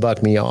bike's gonna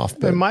buck me off.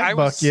 But it might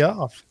buck you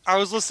off. I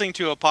was listening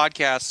to a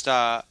podcast.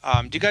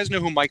 Do you guys know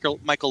who Michael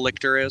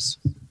Lichter is?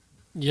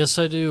 Yes,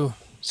 I do.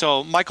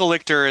 So Michael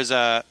Lichter is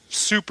a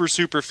super,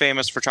 super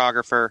famous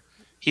photographer.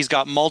 He's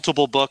got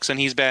multiple books, and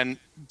he's been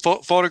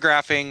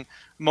photographing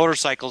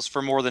motorcycles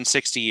for more than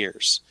 60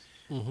 years.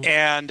 Mm-hmm.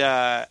 And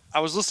I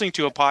was listening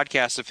to a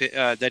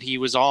podcast that he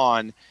was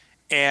on,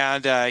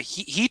 and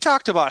he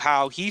talked about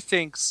how he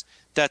thinks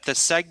that the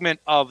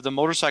segment of the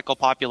motorcycle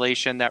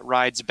population that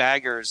rides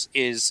baggers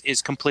is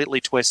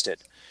completely twisted.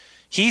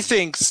 He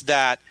thinks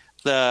that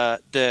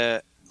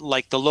the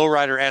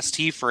lowrider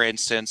ST, for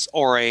instance,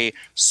 or a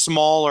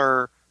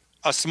smaller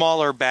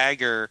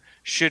bagger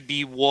should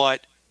be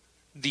what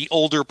the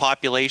older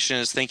population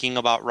is thinking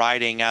about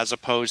riding, as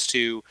opposed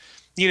to,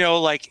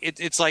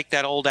 it's like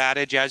that old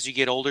adage: as you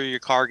get older, your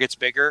car gets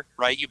bigger,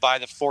 right? You buy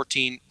the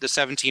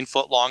 17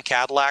 foot long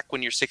Cadillac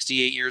when you're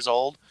 68 years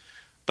old.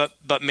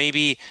 But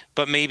maybe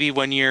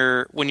when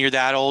you're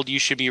that old, you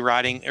should be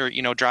riding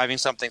or driving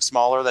something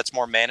smaller that's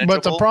more manageable.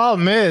 But the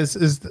problem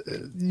is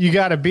you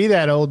got to be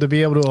that old to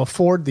be able to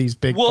afford these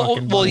big.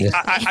 Fucking bikes.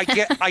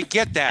 I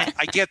get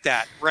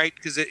that, right?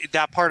 Because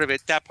that part of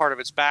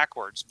it's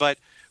backwards. But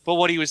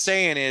what he was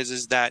saying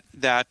is that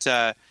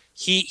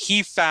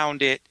he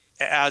found it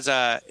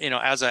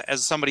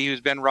as somebody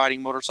who's been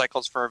riding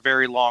motorcycles for a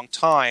very long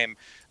time,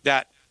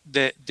 that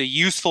the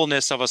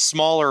usefulness of a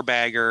smaller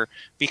bagger,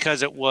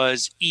 because it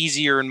was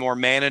easier and more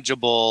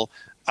manageable,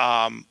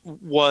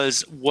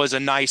 was a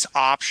nice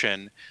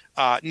option.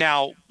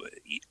 Now,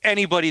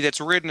 anybody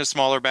that's ridden a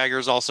smaller bagger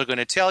is also going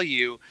to tell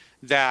you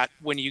that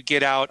when you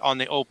get out on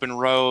the open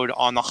road,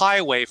 on the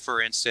highway,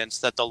 for instance,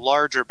 that the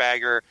larger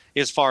bagger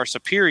is far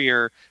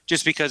superior,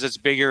 just because it's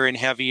bigger and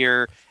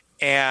heavier.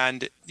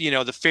 And,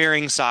 the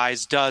fairing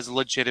size does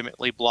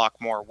legitimately block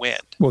more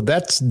wind. Well,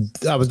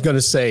 I was going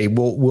to say,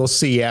 we'll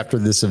see after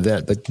this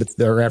event, but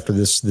or after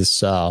this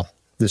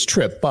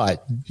trip.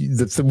 But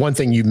the one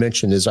thing you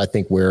mentioned is, I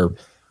think, where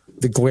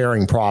the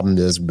glaring problem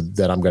is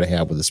that I'm going to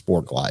have with the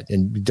Sport Glide.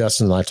 And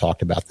Dustin and I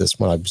talked about this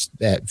when I was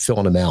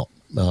filling them out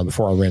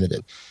before I rented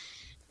it.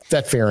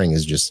 That fairing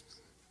is just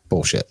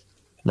bullshit,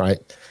 right?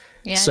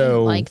 Yeah, so, I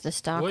didn't like the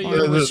stock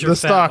ones. The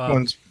stock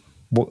ones.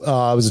 It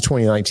was a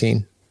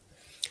 2019.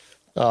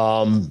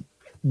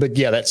 But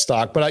yeah, that's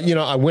stock. But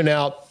I went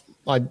out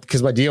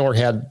because my dealer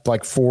had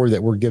like 4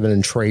 that were given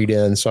in trade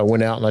in. So I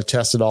went out and I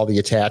tested all the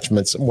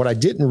attachments. What I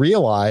didn't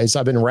realize,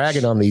 I've been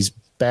ragging on these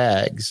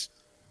bags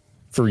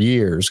for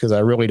years because I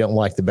really don't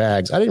like the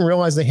bags. I didn't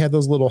realize they had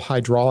those little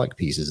hydraulic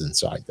pieces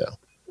inside though.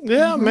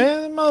 Yeah,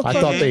 man. I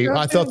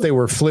thought they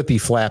were Flippy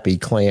Flappy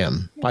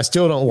clam. I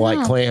still don't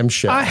like clam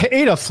shell. I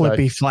hate a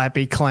Flippy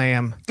Flappy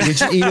clam. Did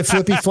you eat a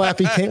Flippy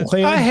Flappy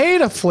clam? I hate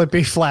a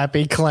Flippy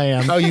Flappy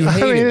clam. Oh, you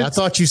hate it? I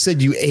thought you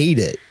said you ate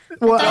it.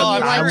 Well,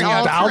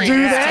 I'll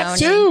do that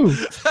too.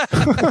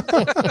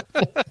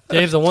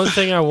 Dave, the one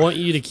thing I want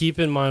you to keep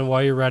in mind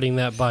while you're riding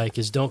that bike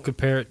is don't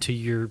compare it to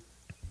your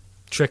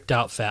tricked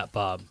out Fat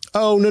Bob.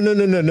 Oh,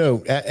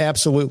 no.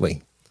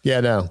 Absolutely. Yeah,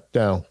 no,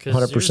 100%.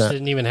 Yours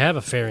didn't even have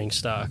a fairing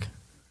stock.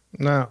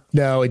 No,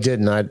 it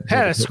didn't. It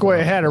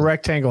had a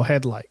rectangle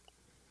headlight.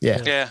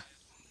 Yeah.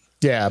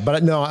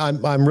 But no,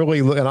 I'm really,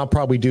 and I'll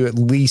probably do at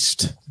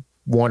least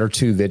 1 or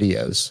 2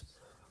 videos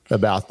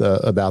about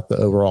the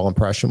overall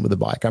impression with the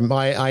bike.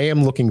 I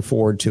am looking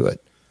forward to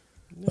it.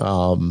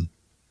 Now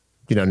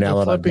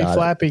that I've got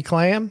Flappy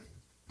clam.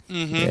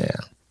 Mm-hmm. Yeah.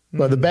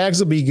 Well, the bags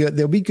will be good.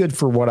 They'll be good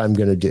for what I'm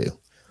going to do.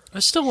 I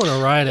still want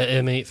to ride a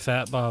M8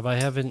 Fat Bob. We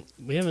haven't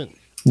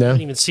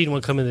even seen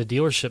one come in the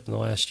dealership in the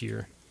last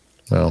year.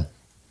 Well,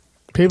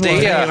 people are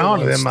hanging on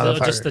to them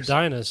motherfuckers. Just the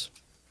Dynas.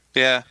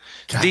 Yeah.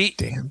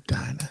 Goddamn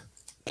Dyna.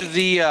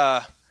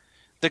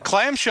 The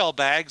clamshell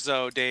bags,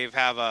 though, Dave,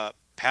 have a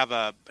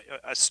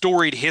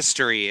storied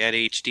history at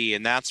HD,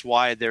 and that's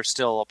why they're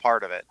still a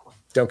part of it.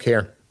 Don't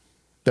care.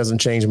 Doesn't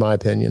change my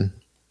opinion.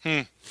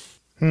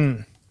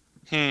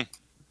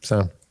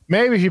 So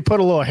maybe if you put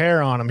a little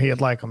hair on him,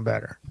 he'd like them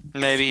better.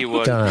 Maybe he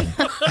would. Done.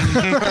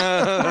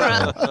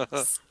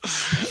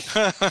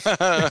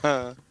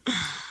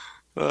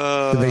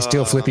 Do they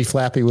still Flippy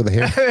Flappy with the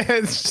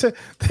hair?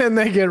 Then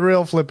they get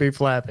real Flippy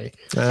Flappy.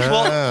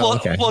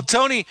 Okay. Well,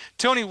 Tony,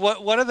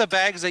 what are the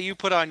bags that you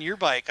put on your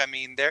bike? I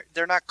mean,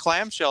 they're not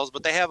clamshells,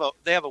 but they have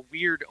a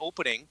weird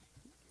opening.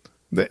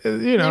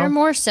 They're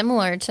more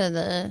similar to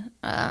the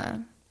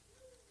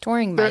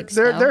touring bikes.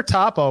 They're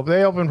top open.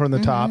 They open from the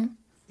top.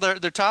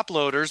 They're top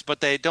loaders, but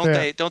they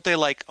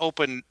like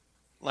open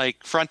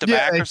like front to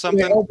back or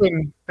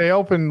something. They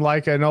open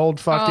like an old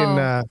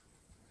fucking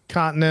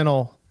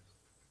Continental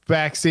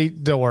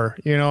backseat door.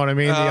 You know what I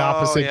mean? The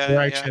opposite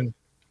direction.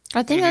 Yeah.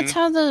 I think that's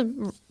how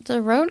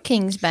the Road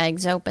Kings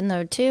bags open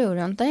though too,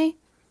 don't they?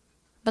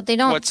 But they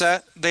don't. What's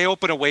that? They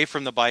open away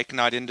from the bike,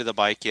 not into the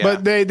bike. Yeah,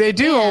 but they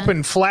do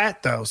open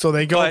flat though, so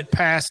they go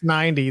past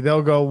 90.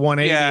 They'll go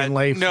 180 and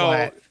lay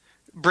flat.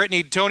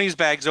 Brittany, Tony's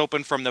bags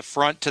open from the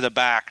front to the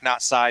back,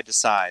 not side to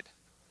side.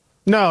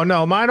 No,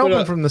 mine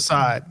open from the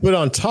side. But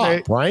on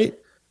top, right?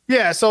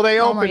 Yeah, so they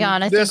open. Oh my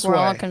god, I think we're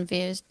all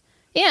confused.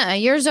 Yeah,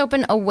 yours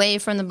open away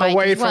from the bike.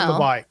 Away from the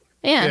bike.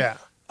 Yeah.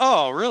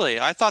 Oh, really?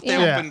 I thought they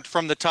opened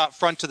from the top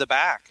front to the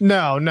back.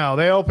 No,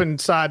 they open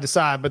side to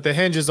side, but the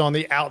hinge is on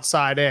the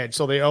outside edge,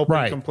 so they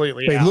open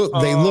completely. They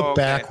look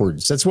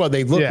backwards. That's why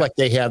they look like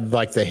they have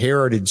like the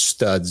heritage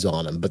studs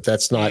on them, but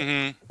that's not.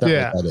 What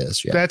that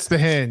is. Yeah, that's the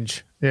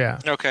hinge. Yeah.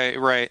 Okay.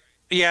 Right.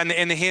 Yeah,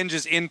 and the hinge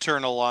is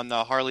internal on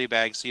the Harley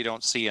bag, so you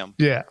don't see them.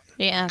 Yeah.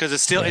 Yeah. Because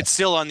it's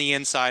still on the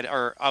inside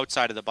or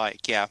outside of the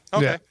bike. Yeah.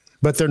 Okay. Yeah.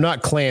 But they're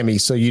not clammy,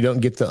 so you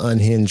don't get the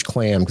unhinged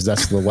clam because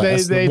that's the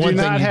last. They do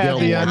not have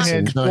the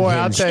unhinged. Boy,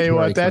 I'll tell you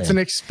what, that's an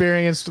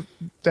experience.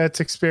 That's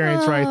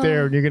experience right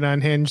there. You're gonna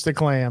unhinge the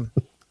clam.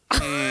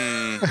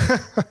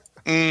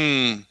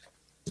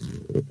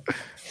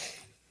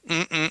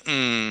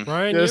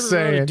 Ryan, Just you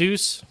ever rode a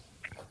deuce?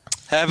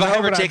 Have I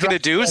ever taken a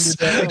deuce?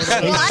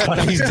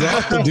 He's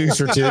dropped a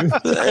deuce or two.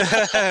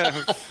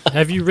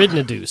 Have you ridden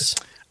a deuce?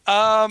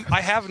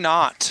 I have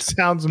not.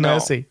 Sounds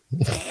messy.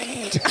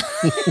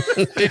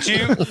 Did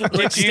you?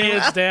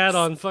 Stan's dad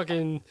on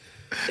fucking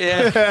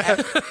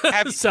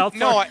South Park?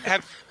 No,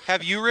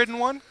 have you ridden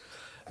one?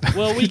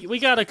 Well, we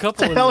got a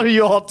couple. What the hell are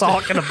you all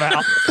talking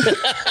about?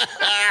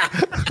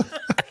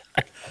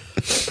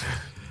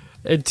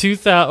 In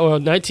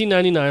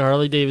 1999,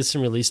 Harley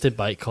Davidson released a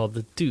bike called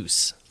the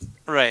Deuce.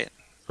 Right.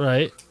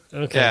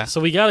 Okay. Yeah.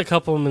 So we got a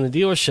couple of them in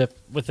the dealership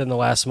within the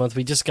last month.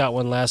 We just got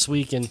one last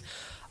week, and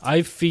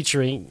I'm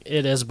featuring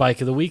it as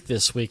Bike of the Week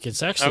this week.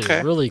 It's actually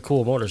a really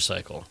cool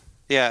motorcycle.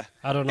 Yeah.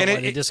 I don't know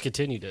why they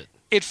discontinued it.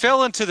 It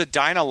fell into the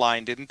Dyna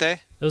line, didn't they?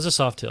 It was a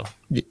soft tail.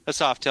 A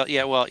soft tail.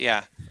 Yeah, well,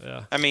 yeah.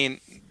 I mean,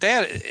 they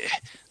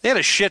had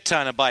a shit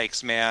ton of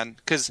bikes, man.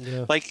 Because,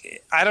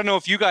 I don't know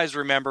if you guys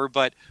remember,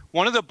 but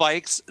one of the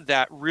bikes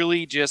that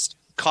really just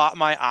caught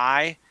my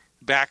eye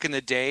back in the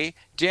day,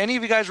 do any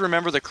of you guys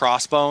remember the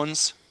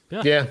Crossbones?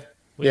 Yeah.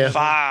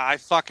 I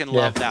fucking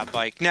love that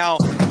bike. Now,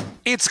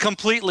 it's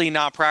completely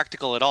not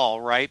practical at all,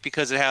 right?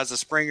 Because it has a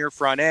Springer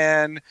front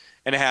end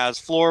and it has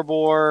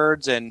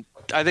floorboards, and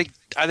I think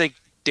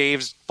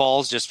Dave's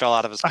balls just fell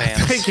out of his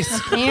pants.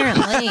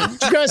 Apparently.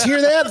 Did you guys hear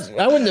that?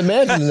 I wouldn't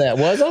imagine that,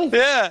 was I?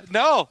 Yeah,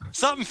 no,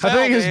 something fell. I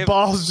think his Dave.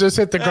 balls just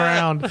hit the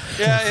ground.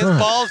 Yeah, his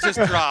balls just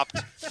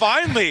dropped.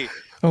 Finally.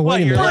 Oh,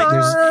 wait a minute.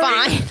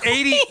 Like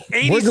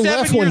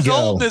 87 years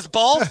old, and his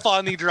balls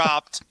finally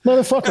dropped.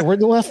 Motherfucker, where'd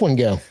the left one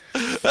go?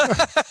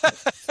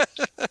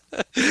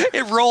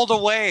 It rolled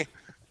away.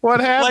 What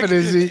happened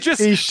is he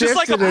shifted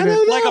like a,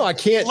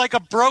 it. Like a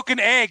broken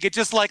egg. It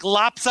just like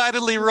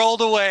lopsidedly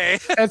rolled away.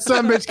 And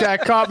some bitch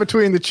got caught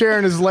between the chair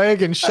and his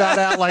leg and shot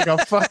out like a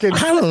fucking. I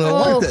don't know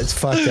what the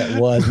fuck that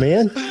was,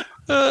 man.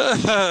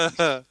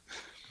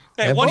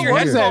 Hey, what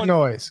was that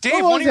noise?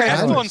 Dave, one of your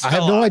headphones fell off. I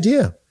have no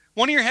idea.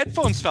 One of your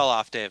headphones fell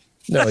off, Dave.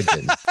 No, it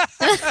didn't.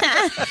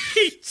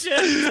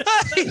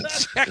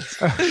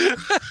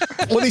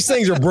 Well, these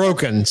things are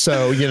broken,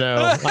 so you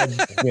know.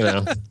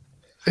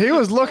 He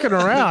was looking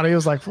around. He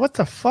was like, "What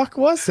the fuck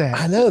was that?"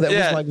 I know that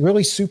was like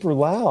really super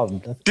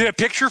loud. Did a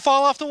picture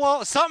fall off the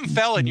wall? Something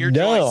fell in your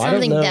joint.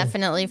 Something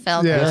definitely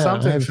fell. Yeah,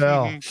 something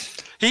fell.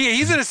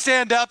 He's gonna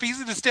stand up. He's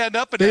gonna stand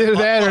up. And either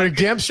that or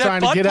Gimp's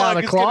trying to get out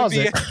of the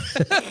closet.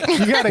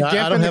 You got a Gimp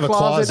I don't in have the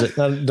closet.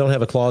 I don't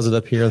have a closet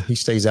up here. He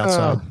stays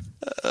outside.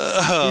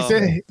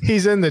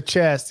 He's in the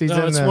chest.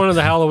 It's one of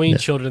the Halloween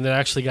children that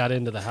actually got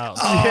into the house.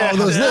 Oh, yeah,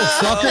 those little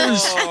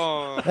fuckers.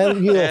 That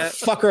little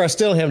fucker, I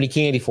still don't have any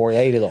candy for you.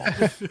 I ate it all.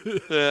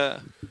 Yeah.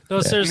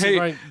 No, seriously,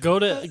 Ryan, go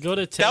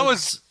to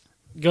Ted's.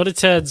 Go to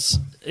Ted's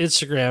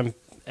Instagram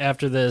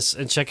after this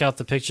and check out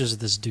the pictures of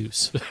this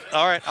deuce.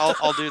 All right,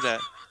 I'll do that.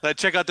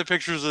 Check out the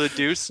pictures of the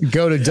deuce.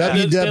 Go to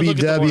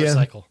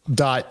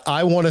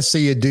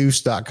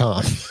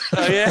www.iwannaseeadeuce.com.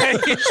 Oh yeah,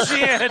 you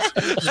see it.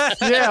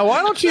 Yeah,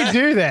 why don't you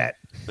do that?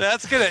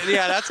 That's gonna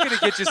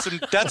get you some.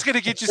 That's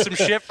gonna get you some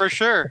shit for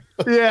sure.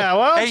 Yeah,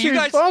 why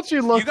don't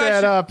you look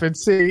that up and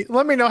see?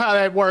 Let me know how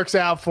that works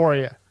out for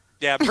you.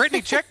 Yeah,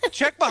 Brittany, check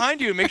behind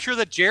you and make sure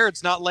that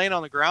Jared's not laying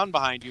on the ground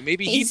behind you.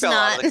 Maybe he fell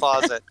out of the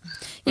closet.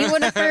 You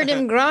would have heard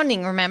him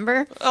groaning,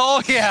 remember?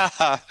 Oh yeah.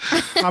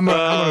 I'm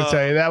gonna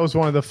tell you that was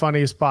one of the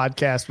funniest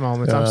podcast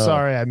moments. I'm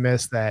sorry I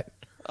missed that.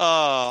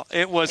 Oh,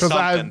 it was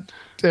something.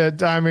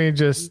 I mean,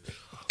 just.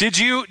 Did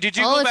you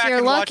go back if you're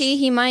and lucky,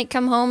 he might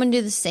come home and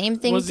do the same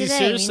thing was today. He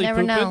seriously you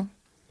never pooping?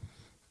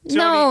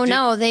 know.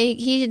 No,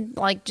 he'd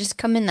like just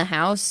come in the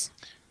house.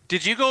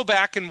 Did you go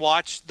back and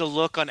watch the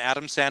look on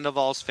Adam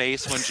Sandoval's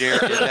face when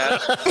Jared did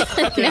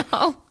that?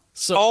 No.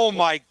 So, oh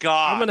my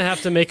God. I'm going to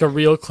have to make a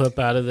real clip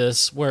out of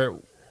this where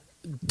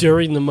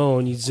during the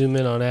moan you zoom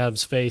in on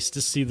Adam's face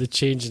to see the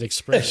change in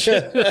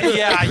expression.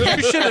 Yeah,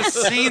 you should have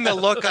seen the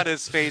look on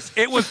his face.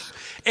 It was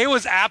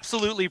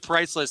absolutely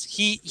priceless.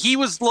 He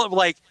was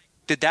like,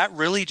 did that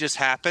really just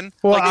happen?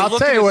 Well, like, I'll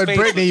tell you what,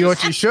 Brittany,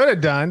 what you should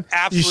have done.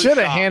 You should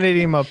have handed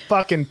him a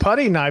fucking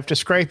putty knife to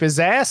scrape his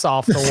ass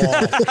off the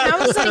wall. How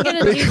was I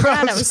going to do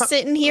that? I was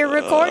sitting here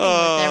recording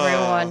with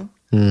everyone.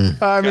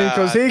 I mean,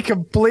 because he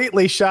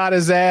completely shot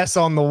his ass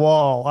on the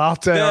wall. I'll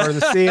tell you, or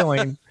the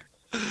ceiling.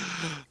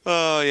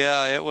 Oh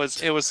yeah, it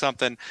was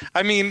something.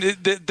 I mean,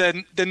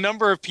 the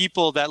number of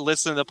people that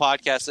listen to the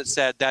podcast that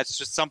said that's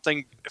just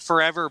something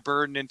forever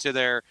burned into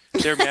their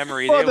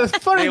memory. Well, the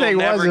funny thing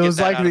was, it was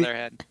like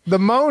the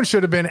moan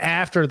should have been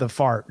after the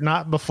fart,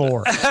 not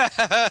before.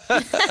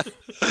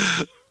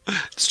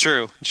 It's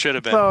true. It should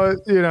have been. So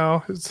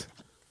it's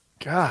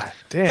God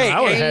damn.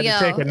 I would have had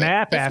to take a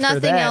nap after that.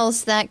 If nothing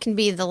else, that can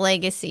be the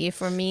legacy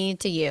from me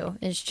to you.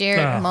 Is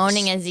Jared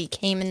moaning as he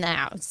came in the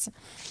house.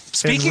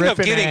 Speaking of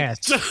getting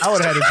ass. I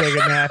would have had to take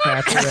a nap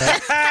after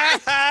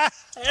that.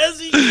 As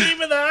he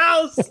came in the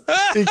house.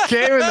 He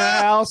came in the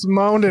house,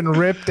 moaned, and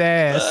ripped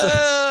ass.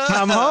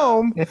 I'm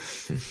home.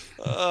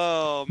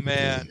 Oh,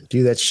 man.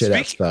 Do that shit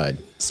outside.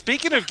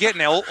 Speaking of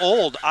getting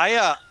old,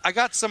 I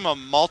got some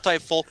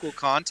multifocal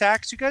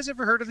contacts. You guys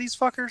ever heard of these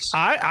fuckers?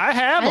 I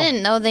have them. I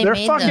didn't know They're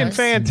made fucking those.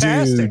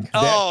 fantastic.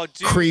 Dude,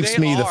 creeps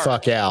me the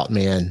fuck out,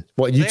 man.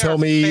 What you tell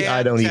me, fantastic.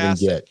 I don't even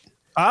get.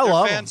 I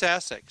love them.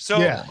 Fantastic.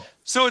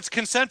 So it's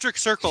concentric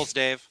circles,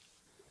 Dave.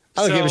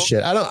 I don't give a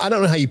shit. I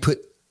don't know how you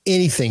put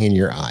anything in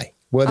your eye,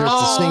 whether it's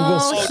a single.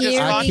 Just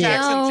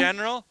contacts in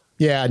general.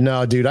 Yeah,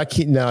 no, dude, I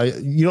can't. No,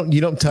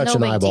 you don't touch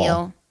an eyeball.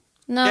 Deal.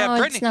 No, yeah,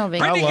 Brittany, it's no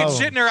big deal. deal. Brittany gets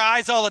shit in her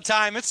eyes all the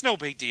time. It's no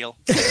big deal.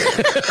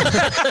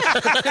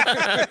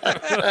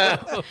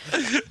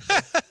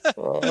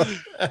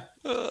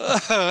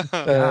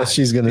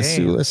 She's gonna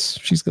sue us.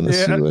 She's gonna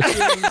sue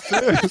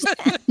us.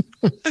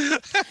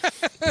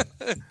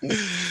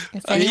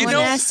 If anyone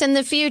asks in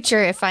the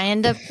future if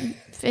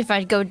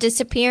I go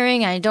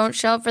disappearing, I don't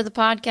show up for the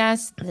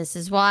podcast, this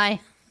is why.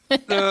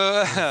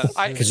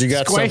 Because you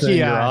got something in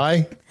your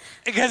eye.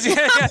 Because you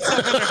got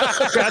something in your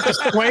eye. Got the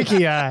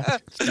squanky eye.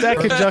 That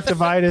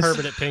conjunctivitis.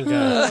 Permanent pink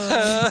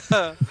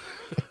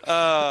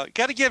eye.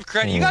 Gotta give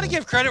credit. You gotta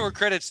give credit where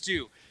credit's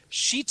due.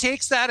 She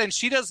takes that and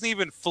she doesn't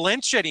even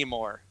flinch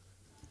anymore.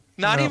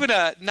 Not even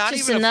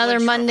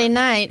another Monday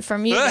night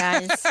from you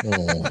guys.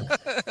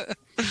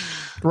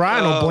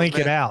 Ryan will blink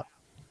it out.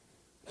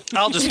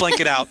 I'll just blink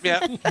it out.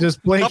 Yeah.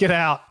 Just blink it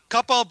out.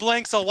 Couple of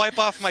blinks, I'll wipe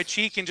off my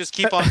cheek and just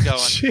keep on going.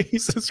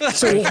 Jesus Christ.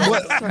 So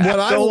what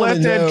I Don't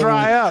let that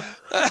dry up.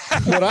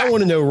 What I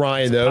want to know,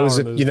 Ryan, though, is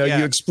that,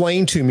 you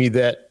explained to me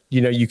that,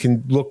 you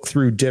can look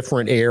through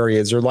different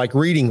areas or like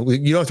reading.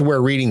 You don't have to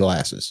wear reading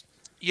glasses.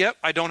 Yep.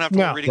 I don't have to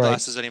wear reading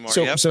glasses anymore.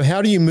 So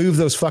how do you move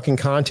those fucking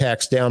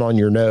contacts down on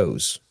your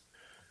nose?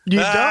 You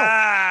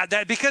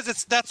don't.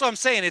 Because that's what I'm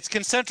saying. It's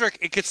concentric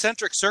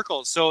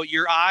circles. So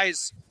your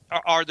eyes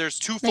are there's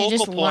two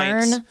focal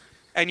points.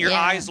 and your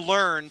eyes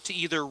learn to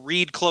either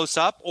read close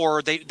up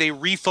or they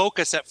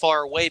refocus at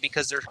far away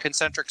because they're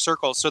concentric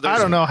circles. So I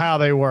don't know how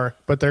they work,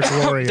 but they're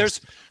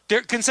glorious.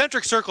 They're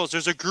concentric circles.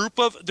 There's a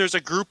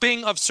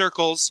grouping of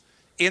circles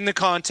in the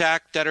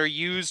contact that are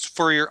used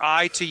for your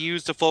eye to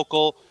use the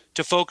focal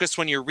to focus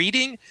when you're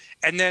reading,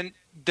 and then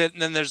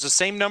there's the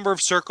same number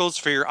of circles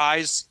for your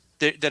eyes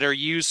that are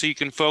used so you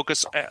can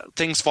focus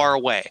things far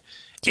away.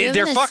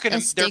 They're fucking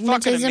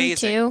amazing.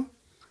 Too?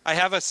 I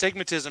have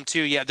astigmatism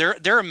too. Yeah,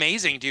 they're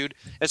amazing, dude.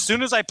 As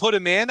soon as I put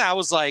them in, I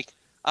was like,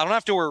 I don't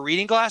have to wear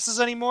reading glasses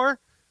anymore.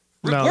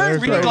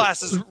 Wearing reading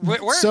glasses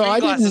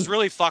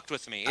really fucked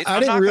with me. I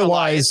didn't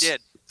realize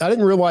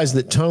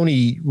that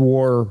Tony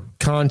wore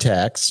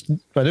contacts.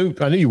 I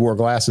knew you wore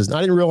glasses.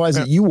 I didn't realize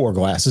that you wore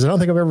glasses. I don't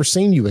think I've ever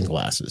seen you in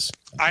glasses.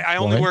 I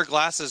only wear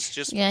glasses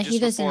just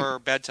before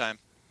bedtime.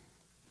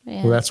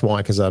 Yeah. Well, that's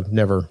why, because I've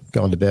never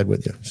gone to bed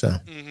with you. So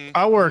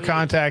I wear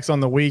contacts on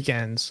the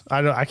weekends.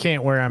 I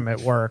can't wear them at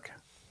work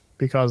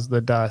because of the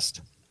dust.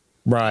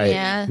 Right.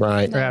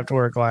 I have to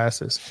wear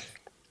glasses.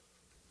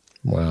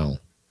 Wow.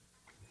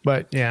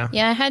 But yeah.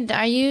 Yeah,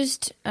 I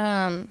used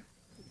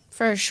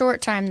for a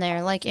short time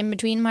there, like in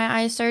between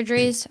my eye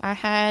surgeries, I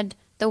had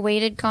the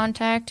weighted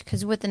contact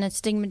because with an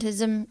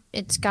astigmatism,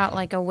 it's got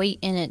like a weight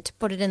in it to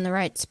put it in the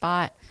right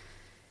spot.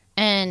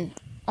 And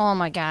oh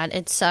my God,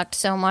 it sucked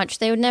so much.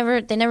 They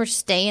never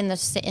stay in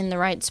the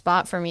right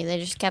spot for me. They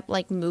just kept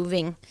like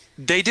moving.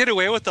 They did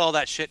away with all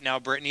that shit now,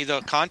 Brittany.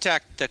 The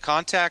contact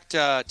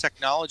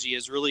technology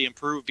has really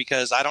improved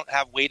because I don't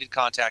have weighted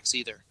contacts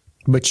either.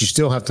 But you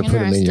still have to put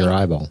them in your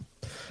eyeball.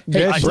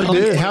 Hey,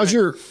 how's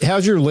your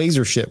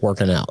laser shit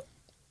working out?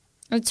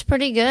 It's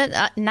pretty good.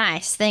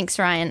 Nice, thanks,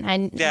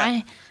 Ryan.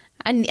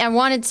 I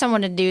wanted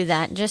someone to do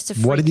that just to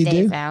freak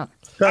Dave out.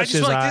 I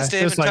just like this,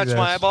 Dave, and touch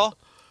my eyeball.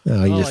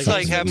 Oh, you just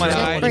like have my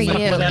eye. For you.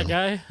 That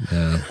guy.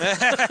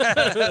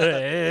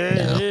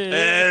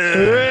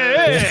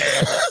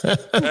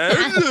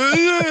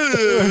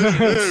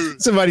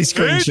 Somebody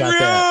screenshot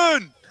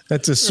that.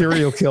 That's a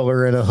serial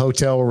killer in a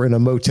hotel or in a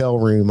motel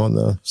room on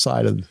the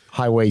side of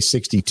Highway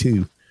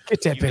 62.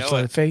 Get that bitch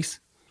on the face.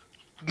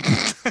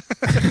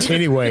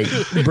 Anyway,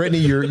 Brittany,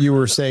 you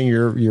were saying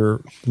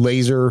your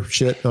laser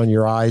shit on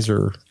your eyes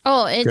are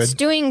it's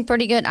doing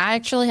pretty good. I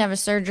actually have a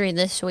surgery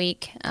this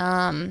week.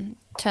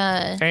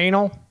 To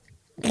anal?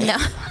 No.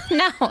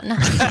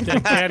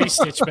 That daddy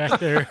stitch back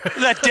there.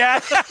 That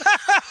dad.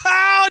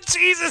 Oh,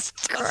 Jesus.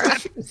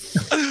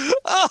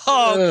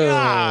 Oh,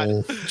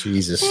 God.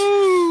 Jesus.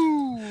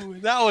 Ooh,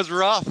 that was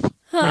rough.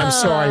 I'm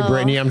sorry,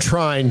 Brittany. I'm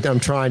trying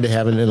to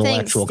have an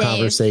intellectual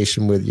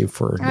conversation with you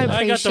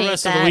I got the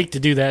rest of the week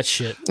to do that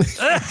shit.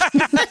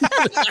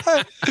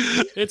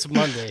 It's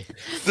Monday.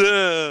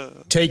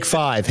 Take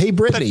 5. Hey,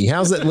 Brittany,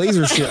 how's that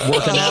laser shit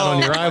working out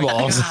on your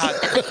eyeballs?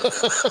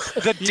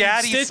 The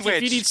daddy switch.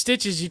 If you need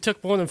stitches, you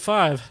took more than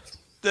 5.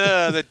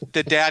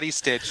 The daddy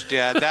stitch,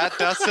 Dad.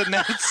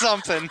 That's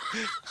something.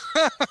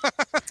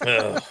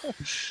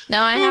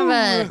 No,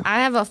 I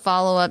have a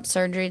follow-up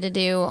surgery to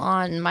do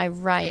on my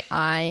right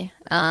eye.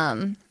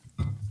 I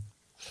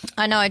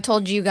know I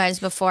told you guys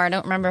before, I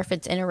don't remember if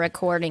it's in a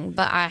recording,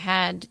 but I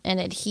had an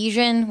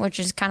adhesion, which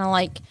is kind of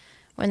like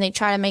when they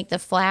try to make the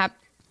flap,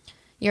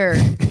 your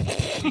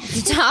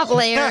top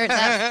layer,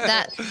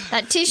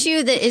 that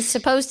tissue that is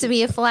supposed to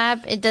be a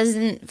flap, it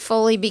doesn't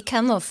fully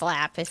become a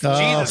flap.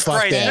 Jesus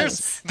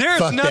Christ. There's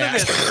none of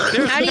this.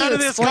 There's none of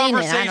this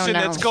conversation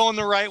that's going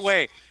the right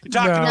way. You're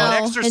talking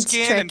about extra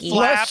skin and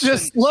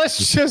flaps.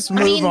 Let's just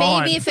move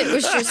on. Maybe if it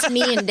was just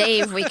me and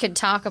Dave, we could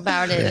talk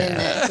about it in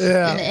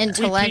an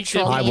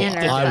intellectual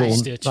manner.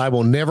 I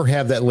will never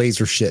have that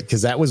laser shit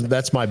because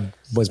that's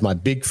my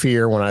big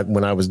fear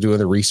when I was doing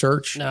the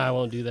research. No, I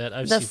won't do that.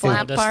 I've seen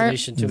Final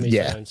Destination too many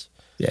times.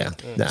 Yeah.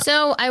 No.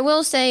 So I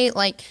will say,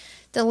 like,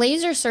 the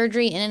laser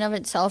surgery in and of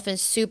itself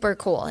is super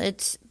cool.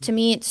 To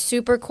me, it's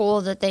super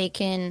cool that they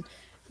can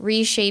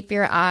reshape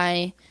your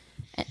eye.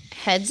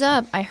 Heads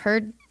up, I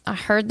heard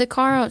the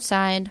car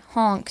outside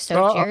honk,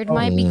 so Jared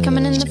might be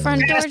coming in the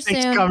front door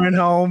soon. Coming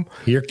home.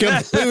 Here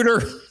comes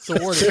Pooter.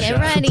 Get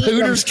ready.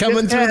 Pooter's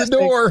coming through the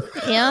door.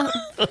 Yeah.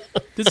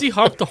 Does he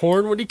honk the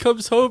horn when he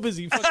comes home? Is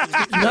he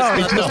fucking... No,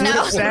 he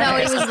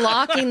was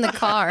locking the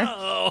car.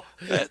 Oh.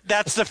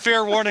 That's the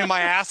fair warning.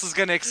 My ass is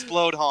going to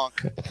explode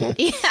honk.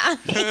 Yeah.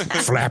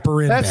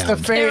 Flapper inbound. That's the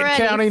Fayette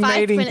County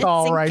mating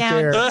call right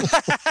there.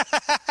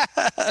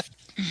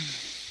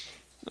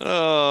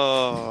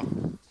 Oh.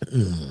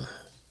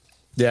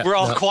 Yeah, we're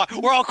all quiet.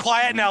 We're all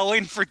quiet now,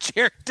 waiting for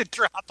Jared to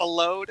drop a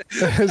load.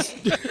 His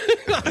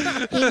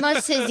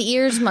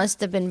ears must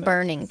have been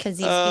burning because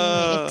he's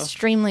being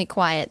extremely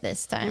quiet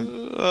this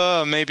time.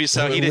 Maybe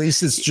so. Well, at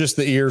least it's just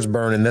the ears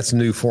burning. That's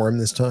new for him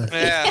this time.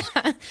 Yeah.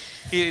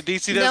 He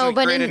doesn't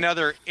create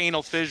another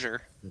anal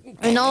fissure.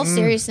 In all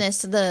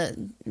seriousness,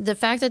 the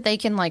fact that they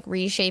can like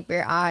reshape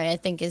your eye, I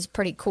think, is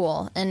pretty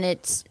cool, and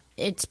it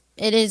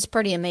is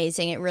pretty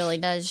amazing. It really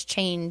does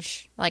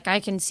change. Like,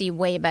 I can see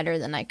way better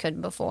than I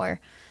could before.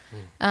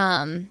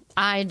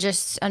 I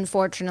just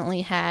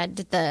unfortunately had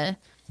the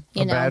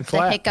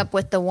hiccup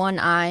with the one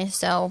eye.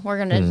 So we're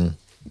gonna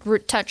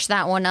touch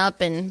that one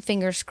up, and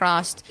fingers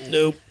crossed.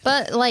 Nope.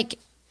 But like,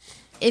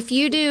 if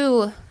you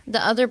do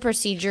the other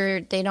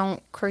procedure, they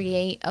don't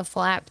create a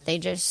flap. They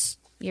just,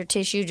 your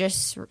tissue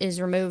just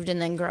is removed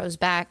and then grows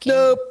back.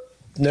 Nope.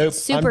 Super I'm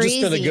just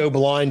going to easy. go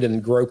blind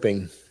and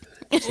groping.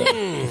 So.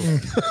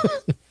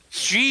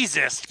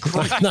 Jesus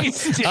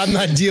Christ. I'm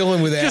not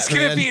dealing with that. Just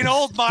going to be an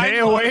old mind. Stay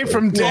away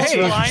from Dave.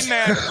 Blind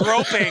man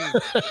groping.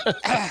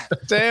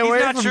 Stay away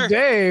from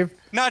Dave.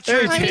 Not sure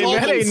if I mean, he you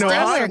that can ain't no still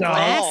hard wear dog.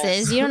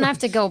 glasses. You don't have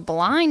to go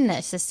blind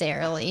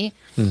necessarily.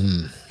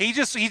 He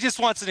just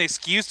wants an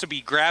excuse to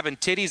be grabbing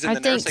titties in I the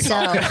think nursing so.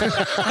 home.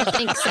 I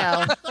think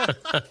so.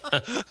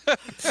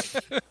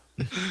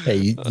 Hey,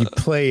 you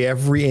play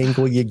every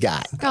angle you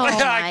got. Oh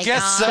I my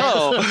guess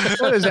God.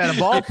 so. What is that, a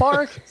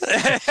ballpark?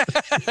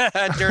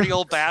 Dirty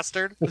old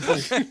bastard.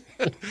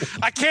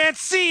 I can't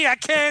see.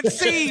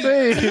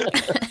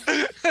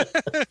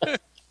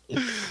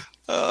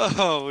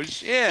 Oh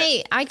shit.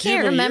 Hey, I Few can't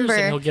more years remember.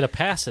 and he'll get a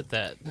pass at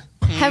that.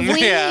 Have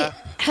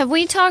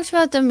we talked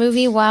about the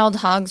movie Wild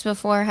Hogs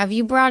before? Have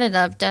you brought it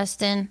up,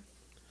 Dustin?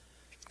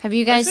 Have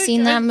you guys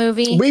seen that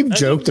movie? We've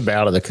joked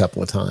about it a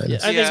couple of times. Yeah, I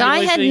think So the I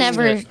only had thing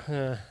never.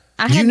 that,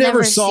 I had You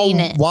never saw seen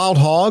it. Wild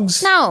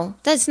Hogs? No,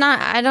 that's not.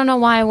 I don't know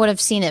why I would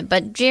have seen it,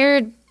 but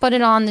Jared put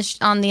it on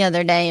the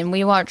other day, and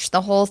we watched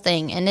the whole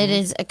thing, and it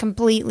is a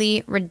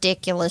completely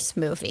ridiculous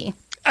movie.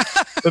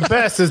 The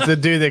best is the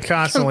dude that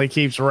constantly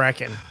keeps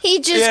wrecking. He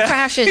just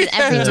crashes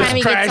every time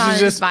he gets on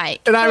his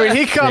bike. And I mean,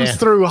 he comes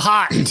through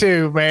hot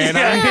too, man.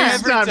 I mean, he's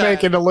every not time.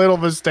 making a little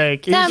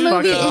mistake. He's That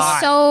movie fucking is hot.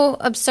 so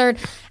absurd.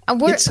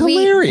 It's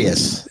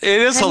hilarious.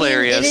 It is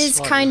hilarious. It is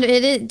kind of.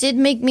 It did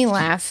make me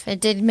laugh. It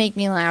did make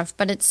me laugh,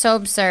 but it's so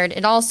absurd.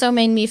 It also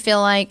made me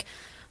feel like,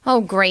 oh,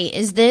 great.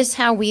 Is this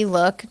how we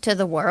look to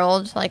the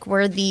world? Like,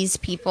 we're these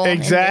people.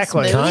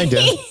 Exactly. In this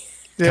movie?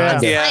 Yeah.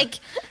 Yeah. Like,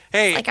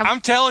 Hey, like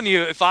I'm telling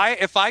you, if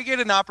I get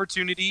an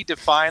opportunity to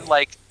find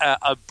like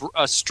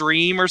a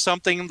stream or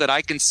something that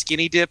I can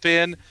skinny dip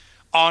in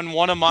on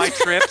one of my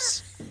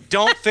trips,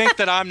 don't think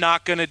that I'm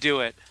not going to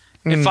do it.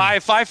 If I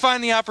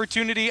find the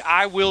opportunity,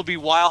 I will be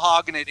wild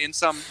hogging it in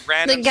some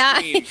random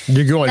stream.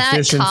 You're going That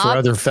fishing cop. for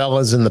other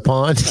fellas in the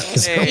pond?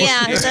 Hey.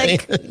 yeah, it's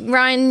like,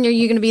 Ryan, are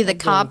you going to be the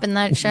cop in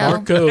that show?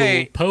 Marco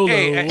Hey, Polo.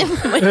 hey,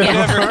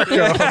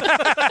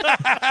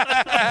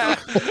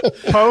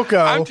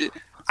 Poco.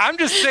 I'm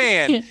just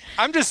saying,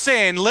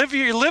 live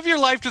your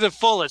life to the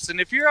fullest. And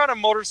if you're on a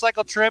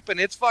motorcycle trip and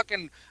it's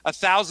fucking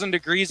 1,000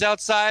 degrees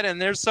outside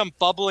and there's some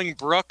bubbling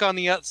brook on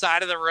the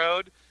outside of the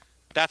road,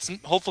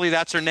 hopefully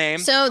that's her name.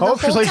 So the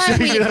Hopefully whole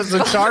time she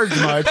doesn't charge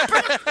much.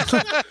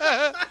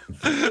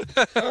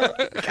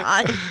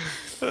 God.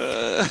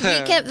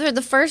 We kept through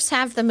the first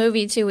half of the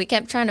movie too. We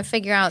kept trying to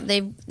figure out.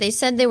 They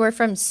said they were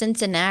from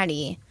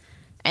Cincinnati,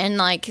 and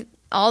like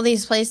all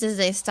these places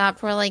they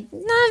stopped were like,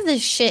 none of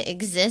this shit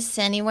exists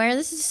anywhere.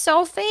 This is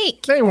so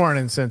fake. They weren't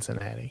in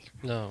Cincinnati.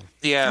 No.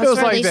 Yeah. It was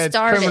where like they that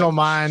started. Criminal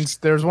Minds.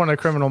 There was one of the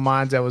Criminal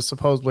Minds that was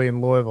supposedly in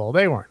Louisville.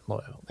 They weren't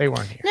Louisville. They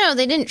weren't here. No,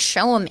 they didn't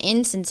show them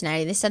in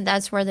Cincinnati. They said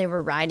that's where they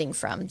were riding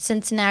from,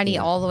 Cincinnati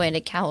all the way to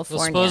Well,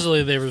 California.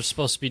 supposedly they were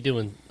supposed to be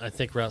doing, I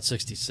think, Route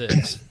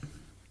 66.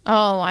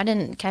 Oh, I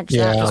didn't catch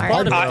Yeah. that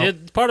Part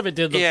part. of it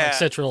did look Yeah. like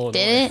Central Illinois.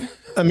 Did it?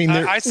 I mean,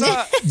 I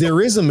saw. there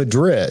is a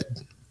Madrid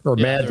or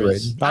Yeah, there Madrid.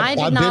 is. I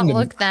did not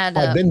look that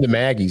I've up. been to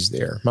Maggie's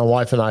there. My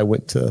wife and I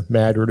went to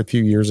Madrid a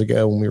few years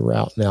ago when we were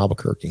out in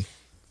Albuquerque.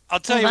 I'll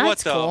tell you Well, what,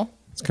 that's though. cool.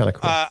 It's kind of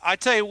cool. I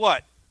tell you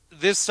what.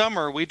 This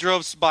summer, we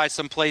drove by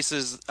some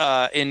places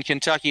in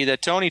Kentucky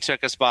that Tony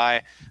took us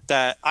by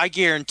that I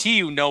guarantee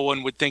you no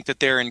one would think that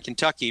they're in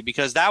Kentucky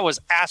because that was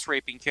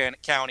ass-raping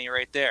county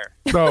right there.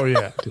 Oh,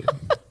 yeah.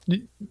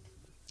 Dude.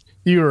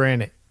 You were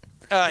in it.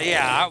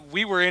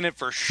 We were in it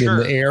for in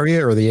sure. the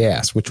area or the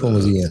ass? Which one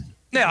was he in?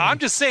 No, I'm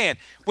just saying,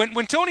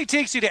 when Tony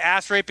takes you to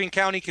ass-raping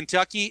county,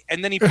 Kentucky,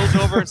 and then he pulls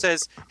over and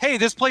says, hey,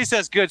 this place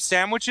has good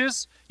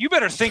sandwiches, you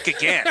better think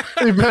again.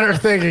 You better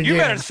think again. You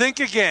better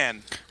think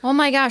again. Oh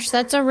my gosh,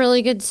 that's a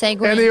really good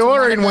segue. And the into one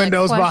ordering of the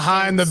windows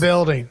behind the questions.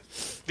 building.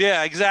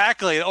 Yeah,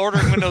 exactly. The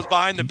ordering windows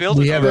behind the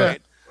building. We have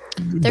right.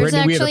 There's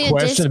Brittany, we have actually a a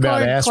question about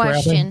Discord ass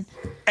question.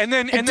 And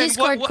then,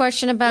 Discord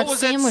question about what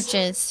was that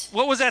sandwiches.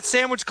 What was that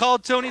sandwich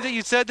called, Tony? That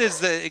you said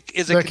is a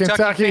The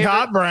Kentucky favorite?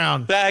 Hot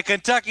Brown. The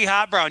Kentucky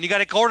Hot Brown. You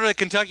got to order the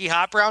Kentucky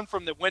Hot Brown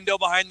from the window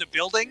behind the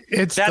building.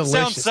 It's that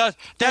delicious. Sounds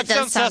That does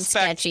sounds sound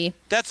suspect. sketchy.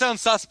 That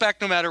sounds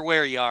suspect no matter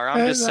where you are.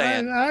 I'm just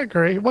saying. I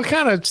agree. What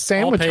kind of All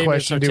sandwich payments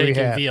question are do we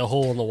taken have? via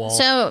hole in the wall.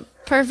 So,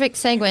 perfect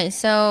segue.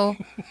 So,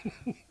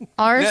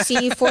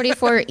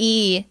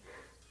 RC44E,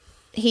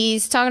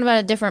 he's talking about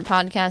a different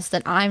podcast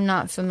that I'm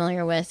not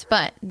familiar with,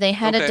 but they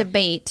had a Okay.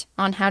 debate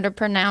on how to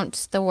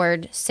pronounce the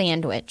word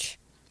sandwich.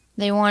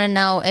 They want to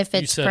know if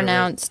it's said it right.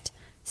 pronounced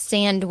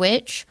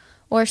sandwich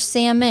or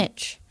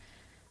sandwich.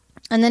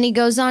 And then he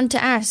goes on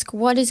to ask,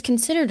 what is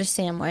considered a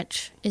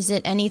sandwich? Is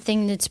it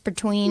anything that's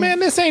between Man,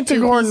 this ain't the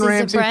two Gordon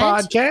pieces of Ramsay bread?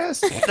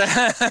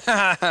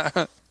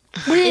 podcast.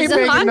 We ain't Is a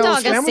making hot no dog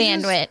a sandwiches.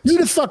 sandwich? Who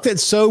the fuck that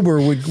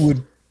sober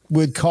would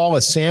would call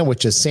a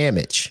sandwich a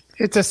sandwich?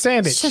 It's a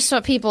sandwich. It's just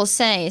what people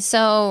say.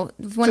 So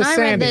when I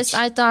read this,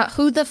 I thought,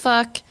 who the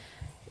fuck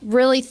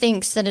really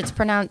thinks that it's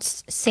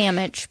pronounced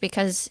sandwich,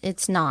 because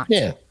it's not.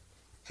 Yeah.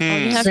 All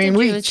you have to do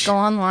is go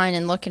online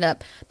and look it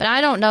up. But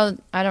I don't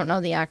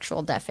know the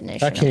actual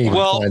definition. I can't even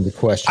find the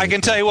question. I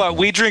can tell you what,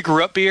 we drink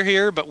root beer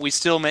here, but we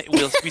still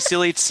we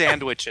still eat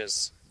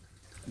sandwiches.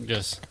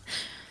 Yes.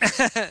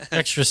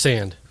 Extra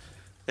sand.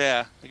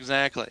 Yeah,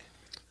 exactly.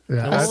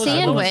 A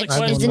sandwich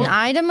is an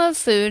item of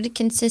food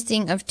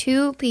consisting of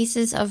 2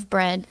 pieces of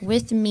bread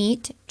with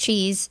meat,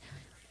 cheese,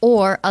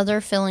 or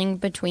other filling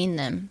between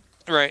them.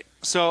 Right.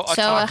 So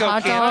a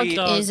hot dog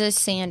is a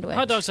sandwich.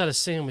 Hot dog's not a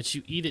sandwich.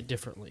 You eat it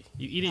differently.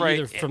 You eat it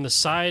either from the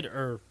side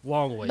or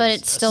long ways. But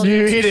it's still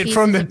you eat it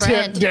from the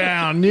tip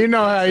down. You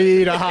know how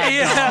you eat a hot dog.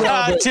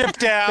 Yeah, tip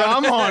down.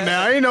 Come on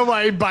now. Ain't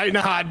nobody biting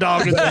a hot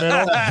dog in the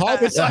middle.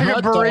 It's like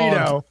a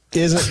burrito.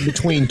 Isn't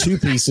between 2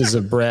 pieces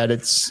of bread.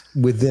 It's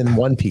within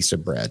 1 piece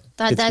of bread.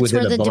 That's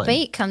where the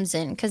debate comes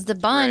in, because the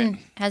bun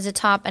has a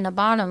top and a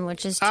bottom,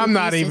 which is 2 I'm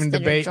not pieces even that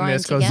debating are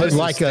this joined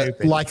because together.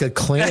 like a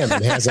clam,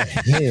 it has a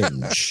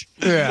hinge.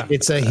 Yeah.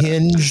 It's a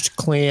hinged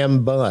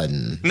clam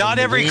bun. Not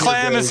every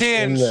clam is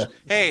hinged.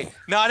 Hey,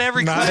 not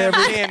every clam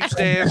is hinged,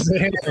 Dave.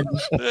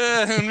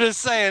 I'm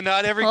just saying,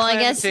 not every clam is hinged. Well, I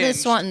guess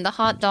this one, the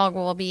hot dog,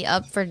 will be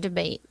up for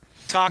debate.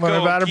 Taco what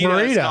about a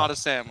burrito? Is not a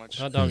sandwich.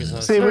 Hot dog is not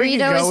a sandwich.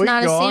 Burrito is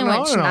not a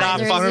sandwich.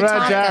 Neither is What a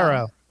about taco.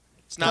 gyro?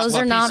 Those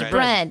are not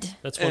bread.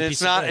 That's one And piece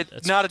it's not. of bread.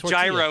 It's not a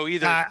gyro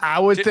either. I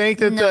would think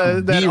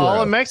that that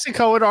all of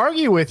Mexico would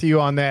argue with you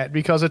on that,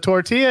 because a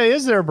tortilla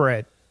is their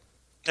bread.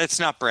 It's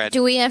not bread.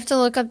 Do we have to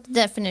look up the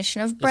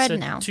definition of bread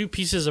now? 2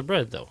 pieces of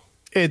bread, though.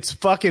 It's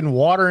fucking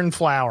water and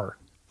flour.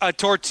 A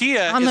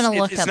tortilla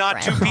is not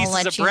bread. 2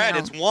 pieces of bread.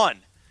 It's one.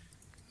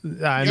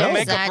 I You know. don't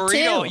make a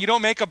burrito. Too. You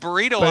don't make a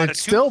burrito But out it's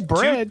of still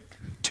bread.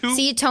 Two.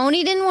 See,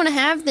 Tony didn't want to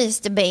have this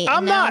debate.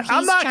 I'm not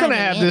going to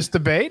have this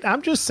debate.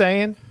 I'm just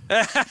saying.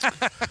 Well,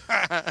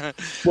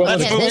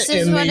 this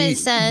is what it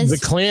says. The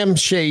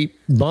clam-shaped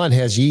bun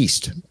has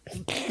yeast.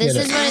 This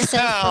is what it says for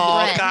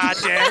bread. God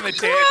damn it,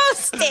 Dave.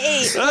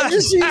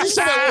 You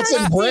said what's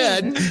in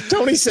bread.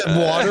 Tony said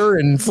water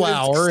and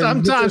flour.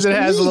 Sometimes it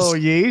has a little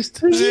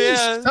yeast.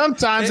 Yeah.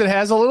 Sometimes it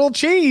has a little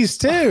cheese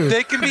too.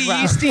 They can be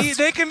yeasty.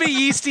 They can be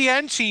yeasty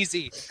and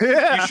cheesy.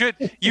 Yeah.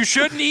 You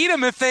shouldn't eat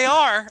them if they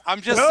are. I'm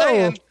just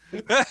saying.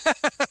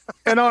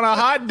 And on a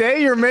hot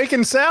day, you're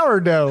making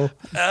sourdough.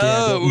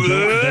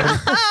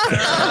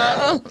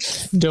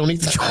 Don't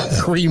eat the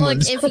creamers.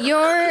 Look,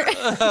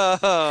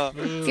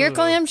 if your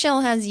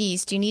clamshell has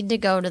yeast, you need to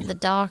go to the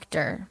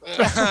doctor.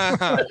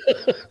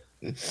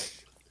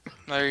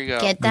 There you go.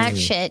 Get that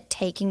shit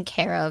taken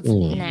care of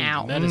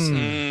now.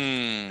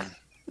 Medicine.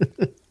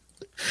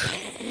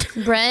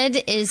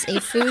 Bread is a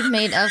food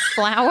made of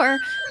flour,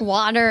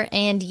 water,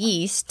 and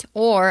yeast,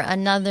 or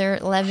another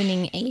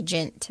leavening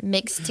agent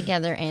mixed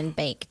together and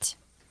baked.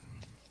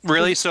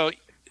 Really? So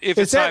if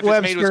It's it's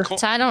made with corn,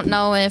 So I don't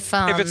know if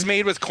it's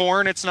made with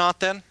corn, it's not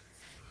then.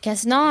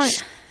 guess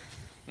not.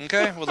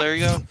 Okay, well there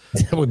you go.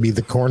 That would be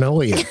the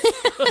cornholio.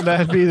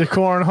 That'd be the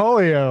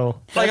cornholio.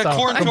 Like That's a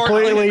corn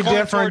completely corn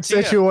different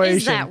tortilla. situation.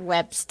 Is that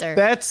Webster?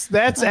 That's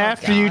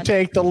after you God.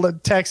 take the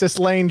Texas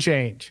lane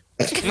change.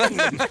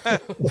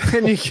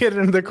 And you get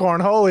into the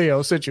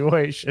cornholio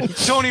situation.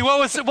 Tony, what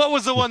was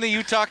the one that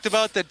you talked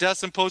about that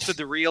Dustin posted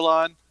the reel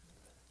on?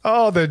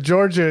 Oh, the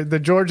Georgia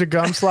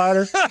gum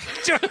slider.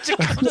 Georgia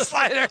gum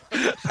slider.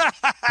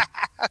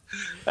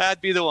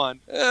 That'd be the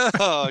one.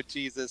 Oh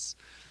Jesus.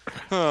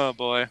 Oh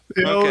boy.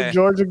 The old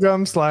Georgia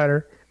gum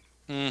slider.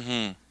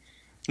 Mm-hmm.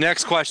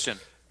 Next question.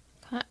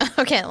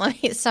 Okay,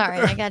 sorry,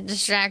 I got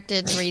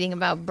distracted reading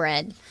about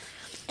bread.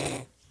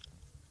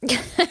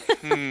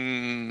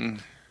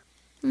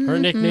 Her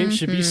nickname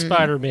should be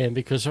Spider-Man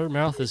because her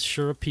mouth is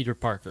sure a Peter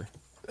Parker.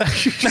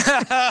 Is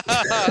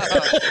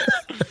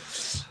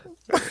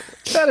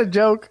that a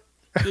joke?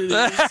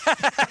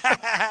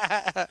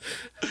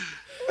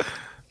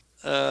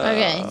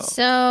 Okay,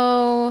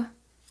 so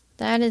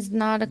that is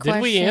not a question.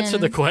 Did we answer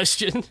the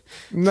question?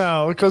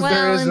 No, because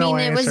there is no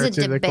it was answer a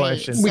to the debate,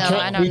 question. so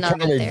I don't know that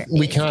there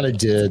We is. kind of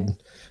did.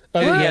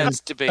 Other Yeah, than,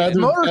 it's debated. other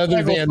Motorcycle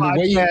than the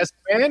way you, podcast,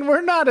 man.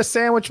 We're not a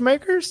sandwich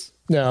makers.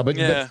 no, but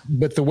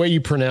the way you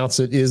pronounce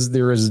it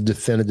there is a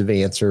definitive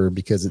answer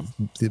because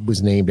it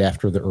was named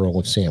after the Earl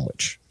of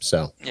Sandwich.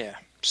 So Yeah.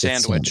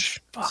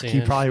 Sandwich. Fuck, he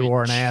probably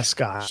wore an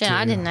ascot. Shit,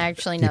 I didn't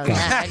actually know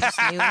that. I just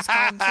knew it was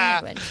called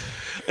sandwich.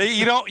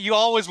 You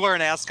always wear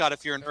an ascot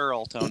if you're an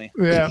Earl, Tony.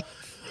 Yeah.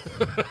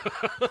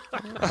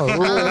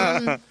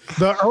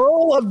 The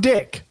Earl of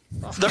Dick.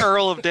 The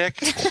Earl of Dick.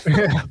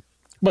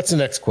 what's the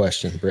next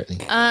question, Brittany?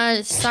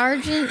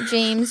 Sergeant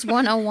James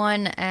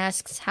 101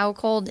 asks, how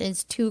cold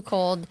is too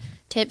cold?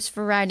 Tips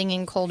for riding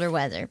in colder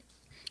weather.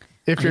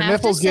 If your I have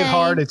to nipples get say-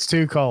 hard, it's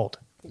too cold.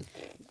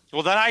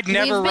 Well, then I'd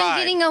never We've been ride.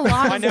 getting a My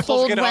lot of nipples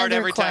cold get hard weather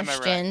every time I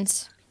ride.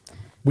 questions.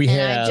 We And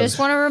have. I just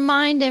want to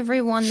remind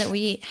everyone that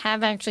we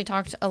have actually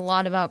talked a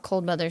lot about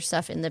cold weather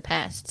stuff in the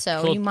past.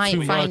 So Cold you might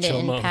too find much it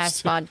in almost.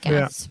 past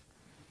podcasts.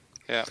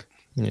 Yeah.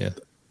 yeah.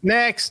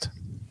 Next.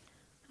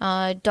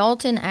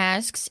 Dalton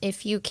asks,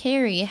 if you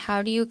carry,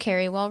 how do you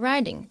carry while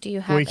riding? Do you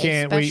have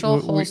a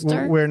special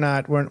holster? We're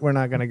not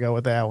going to go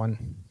with that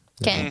one.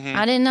 Okay,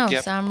 I didn't know,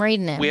 so I'm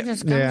reading it. I'm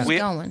just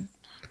going.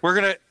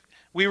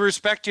 We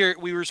respect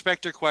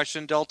your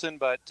question, Dalton,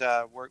 but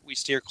we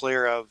steer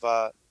clear of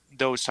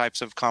those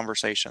types of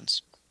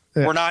conversations.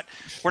 Yeah.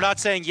 We're not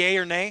saying yay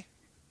or nay.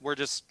 We're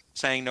just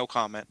saying no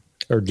comment.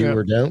 Or do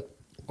or don't.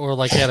 Or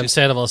like Adam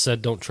Sandoval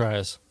said, don't try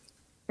us.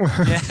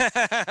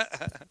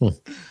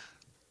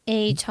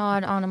 A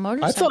Todd on a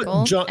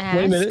motorcycle. I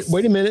thought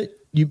wait a minute.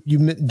 You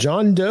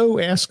John Doe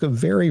asked a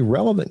very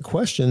relevant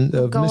question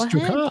of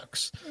Mr.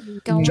 Cox.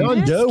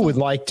 John Doe would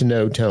like to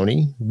know,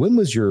 Tony, when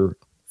was your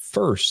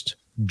first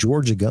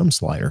Georgia gum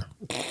slider?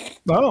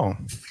 Oh,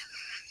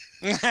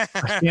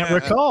 I can't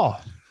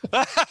recall.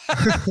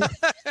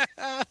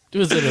 It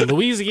was at a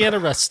Louisiana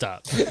rest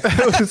stop. It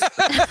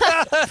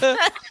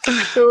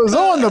was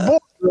on the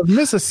border of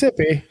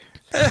Mississippi.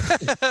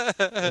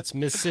 It's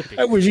Mississippi.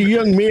 I was a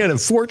young man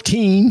of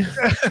 14.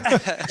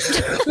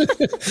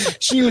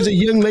 She was a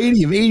young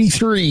lady of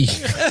 83.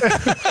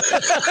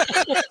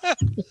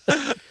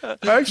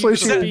 Actually,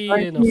 she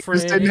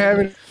just didn't have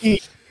any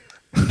heat.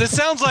 This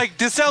sounds like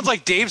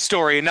Dave's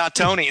story, not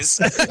Tony's.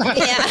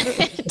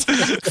 Yeah.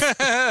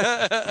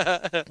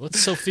 What's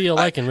Sophia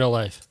like in real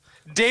life?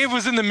 Dave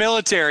was in the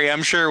military,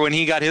 I'm sure, when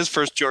he got his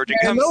first Georgia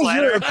gum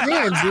slider.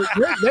 Europeans,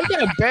 they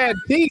got bad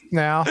teeth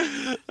now.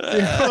 You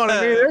know what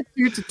I mean? They're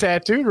cute to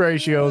tattoo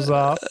ratios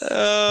off.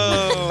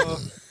 Oh.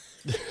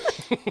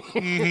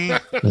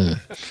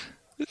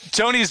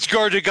 Tony's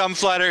Georgia gum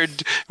slider,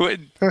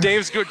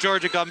 Dave's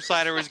Georgia gum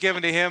slider was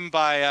given to him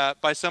by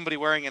somebody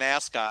wearing an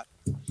ascot.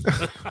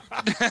 You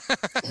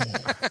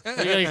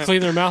gotta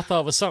clean their mouth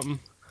out with something.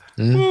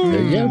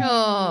 There you go.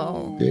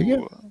 Oh. There you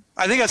go.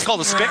 I think that's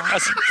called a spit.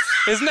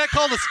 Isn't that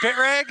called a spit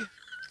rag?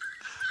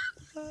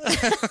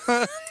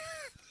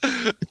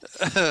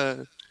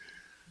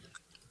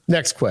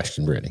 Next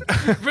question, Brittany.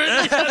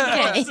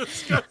 Okay.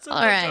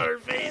 All right.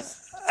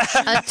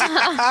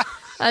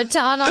 A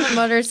Todd on a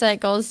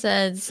motorcycle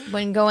says,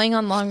 when going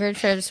on longer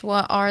trips,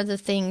 what are the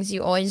things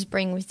you always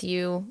bring with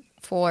you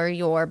for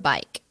your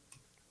bike?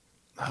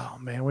 Oh,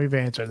 man, we've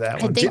answered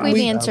that one. I think we've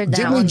answered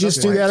that one. Didn't we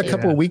just do that a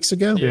couple of weeks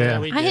ago?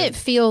 Yeah. It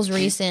feels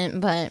recent,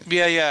 but...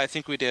 Yeah, I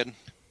think we did.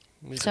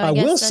 So I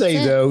will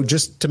say, though,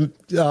 just to,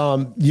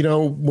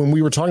 when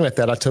we were talking about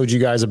that, I told you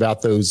guys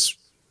about those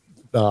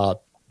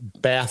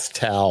bath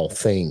towel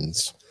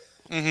things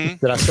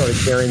that I started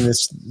carrying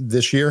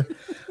this year.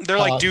 They're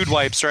like dude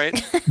wipes,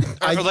 right?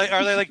 Are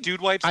they like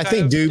dude wipes? I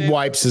think Dude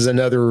Wipes is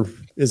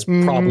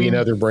probably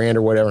another brand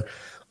or whatever.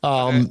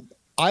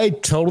 I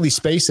totally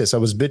spaced this. I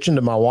was bitching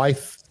to my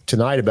wife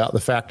tonight about the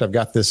fact I've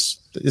got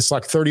this. It's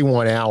like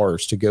 31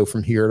 hours to go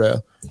from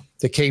here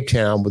to Cape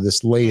Town with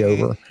this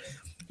layover.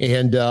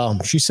 And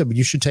she said, well,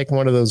 you should take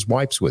one of those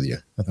wipes with you.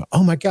 I thought,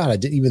 oh my God, I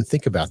didn't even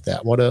think about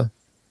that.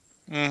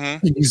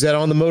 You use that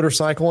on the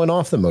motorcycle and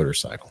off the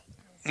motorcycle.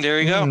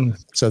 There you go.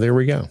 So there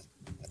we go.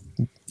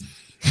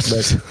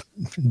 But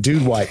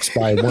Dude Wipes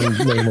by one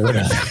name or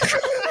another.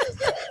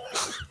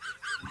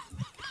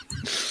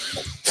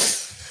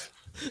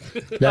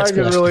 I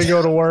could really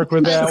go to work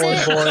with that one,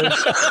 boys.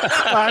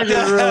 I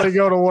could really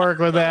go to work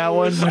with that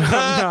one.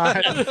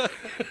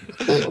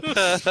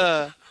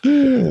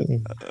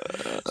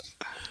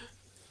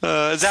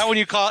 Is that what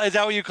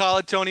you call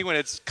it, Tony? When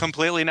it's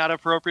completely not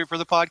appropriate for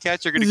the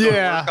podcast, you're going to go to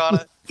work on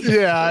it.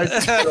 Yeah, I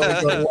could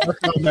really go to work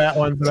on that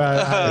one,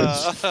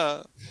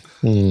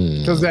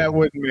 because that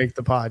wouldn't make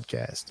the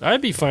podcast.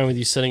 I'd be fine with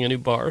you setting a new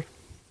bar.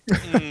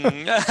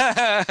 Setting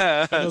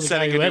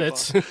a new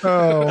edits.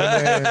 Oh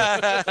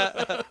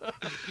man.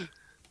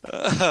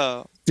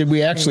 Did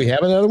we actually have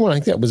another one? I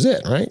think that was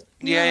it, right?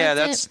 Yeah.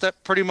 That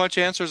pretty much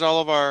answers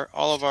all of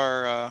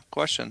our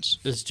questions.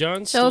 Is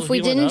John so if we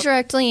didn't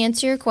directly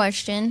answer your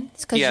question,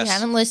 it's because you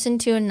haven't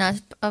listened to enough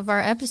of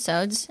our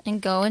episodes,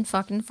 and go and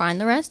fucking find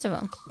the rest of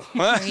them.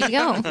 There you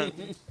go.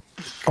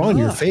 On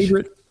your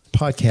favorite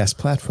podcast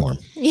platform.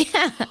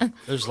 Yeah.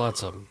 There's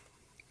lots of them.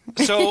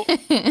 So,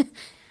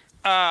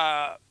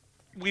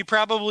 we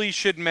probably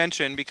should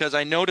mention, because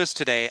I noticed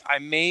today I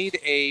made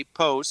a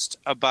post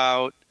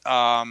about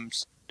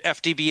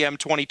FDBM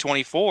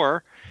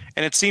 2024,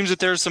 and it seems that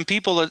there's some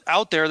people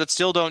out there that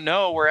still don't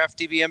know where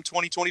FDBM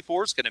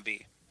 2024 is going to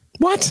be.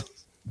 What?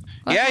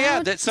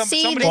 Yeah. That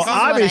somebody. Well,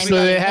 obviously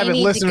they haven't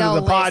listened to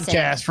the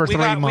podcast for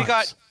 3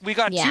 months. We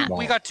got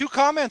two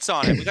comments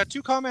on it. We got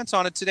 2 comments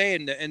on it today,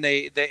 and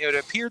it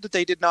appeared that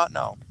they did not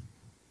know.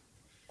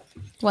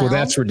 Well,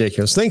 that's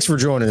ridiculous. Thanks for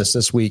joining us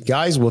this week,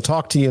 guys. We'll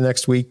talk to you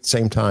next week,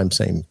 same time,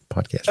 same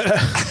podcast.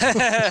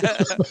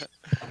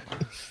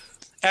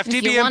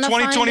 FDBM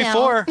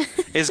 2024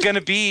 is going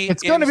to be.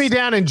 It's going to be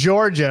down in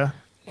Georgia.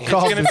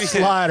 Called the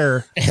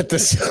Slider at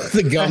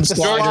the gum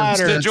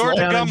slider. The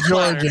Georgia gum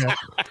slider.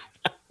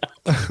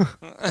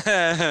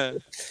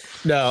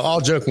 No,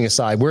 all joking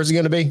aside, where's it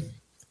going to be?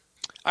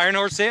 Iron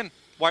Horse Inn,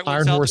 Whitewood,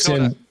 Iron South Horse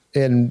Dakota.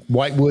 in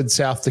Whitewood,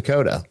 South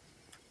Dakota.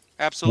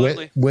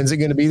 Absolutely. When's it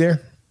going to be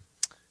there?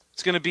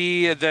 It's going to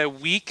be the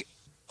week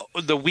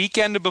the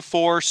weekend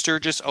before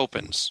Sturgis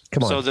opens.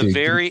 Come on, so the dude.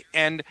 very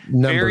end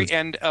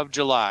of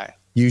July.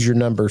 Use your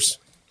numbers.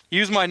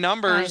 Use my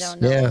numbers. I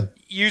don't know. Yeah.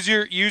 Use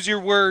your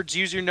words.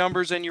 Use your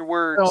numbers and your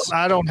words.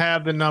 I don't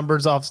have the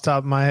numbers off the top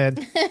of my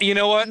head. You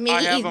know what? Me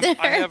I have them.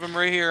 either. I have them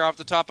right here off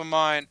the top of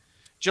mine.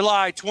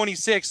 July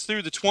 26th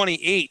through the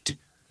 28th,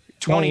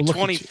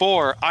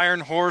 2024.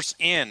 Iron Horse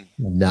Inn.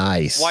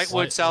 Nice.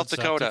 Whitewood, South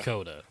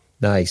Dakota.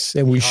 Nice.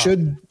 And we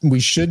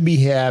should be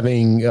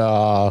having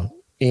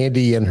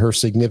Andy and her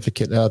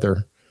significant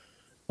other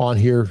on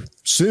here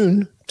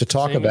soon to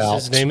talk about.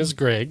 His name is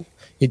Greg.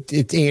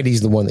 It's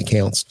Andy's the one that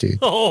counts, dude.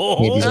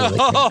 Andy's the one that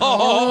counts.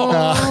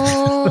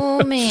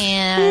 Oh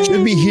man!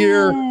 Should be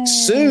here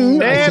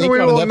soon. And we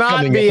will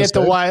not be at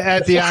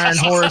the Iron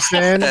Horse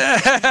Inn. He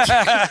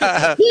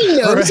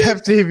knows for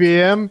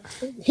FTVM.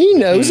 He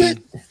knows it.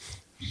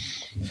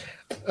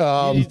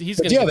 He's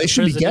going to they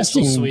should be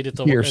guesting suite at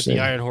here the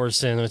Iron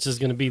Horse Inn, which is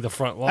going to be the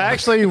front wall.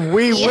 Actually,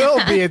 we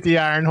will be at the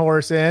Iron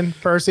Horse Inn.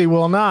 Percy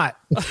will not.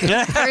 Percy's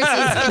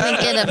going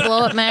to get a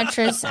blow-up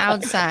mattress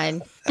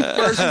outside.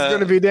 Percy's going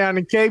to be down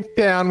in Cape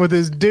Town with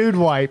his dude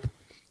wipe.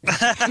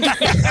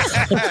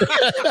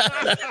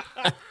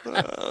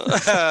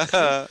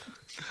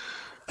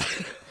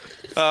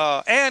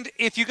 And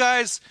if you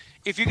guys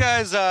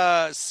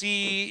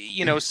see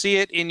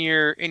it in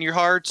your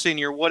hearts, in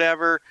your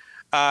whatever,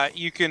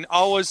 you can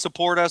always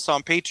support us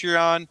on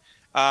Patreon.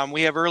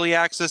 We have early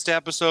access to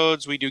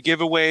episodes. We do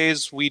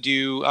giveaways. We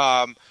do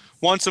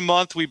once a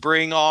month. We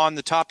bring on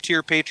the top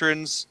tier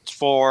patrons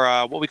for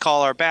what we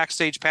call our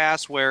backstage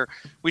pass, where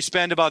we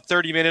spend about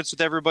 30 minutes with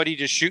everybody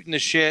just shooting the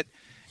shit.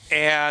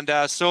 And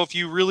so if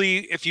you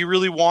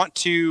really want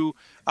to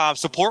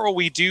support what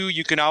we do,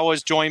 you can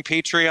always join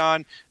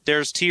Patreon.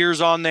 There's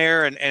tiers on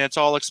there, and it's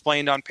all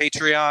explained on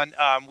Patreon.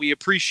 We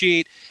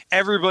appreciate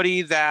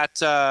everybody that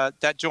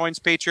joins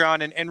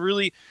Patreon, and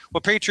really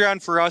what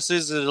Patreon for us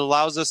is, it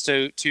allows us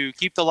to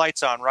keep the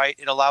lights on, right?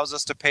 It allows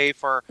us to pay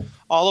for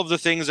all of the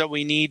things that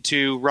we need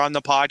to run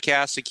the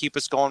podcast and keep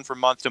us going from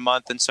month to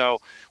month. And so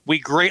we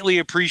greatly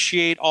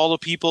appreciate all the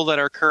people that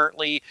are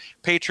currently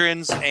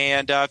patrons.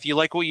 And if you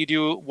like what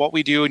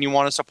we do, and you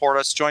want to support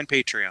us, join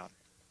Patreon.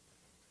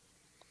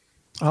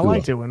 I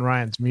liked it when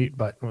Ryan's mute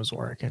button was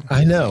working.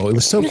 I know. It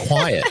was so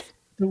quiet.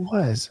 It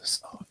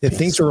was.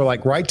 Things were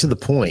like right to the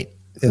point.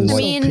 In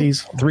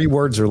peaceful. 3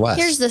 words or less.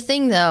 Here's the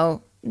thing,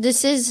 though.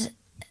 This is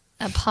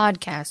a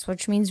podcast,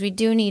 which means we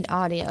do need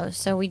audio.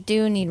 So we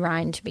do need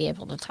Ryan to be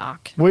able to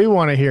talk. We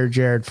want to hear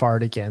Jared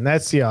fart again.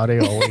 That's the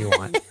audio we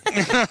want.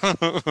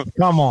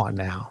 Come on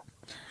now.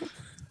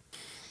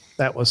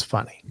 That was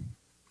funny.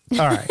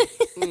 All right.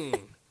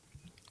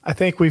 I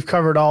think we've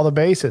covered all the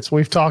bases.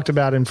 We've talked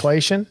about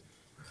inflation.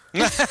 We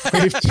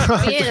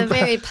had a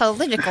very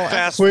political.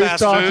 We've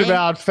talked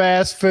about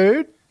fast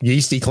food.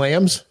 Yeasty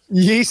clams.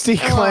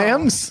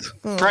 Clams.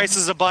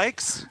 Prices of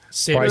bikes.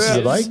 Prices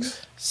of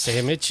bikes.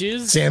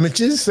 Sandwiches.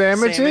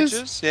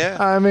 Yeah.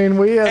 I mean,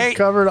 we have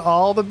covered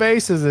all the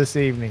bases this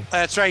evening.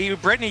 That's right.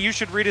 Brittany, you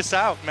should read us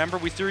out. Remember,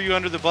 we threw you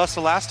under the bus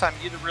the last time.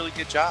 You did a really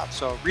good job.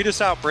 So read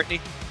us out,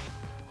 Brittany.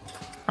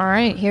 All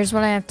right. Here's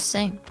what I have to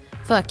say.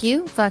 Fuck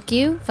you, fuck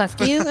you, fuck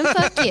you, and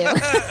fuck you.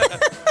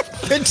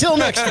 Until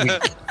next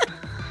week.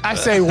 I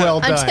say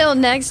well done. Until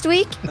next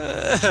week.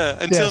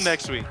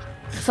 Next week.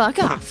 Fuck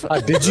off.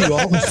 I bid you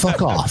all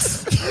fuck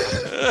off.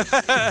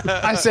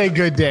 I say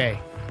good day.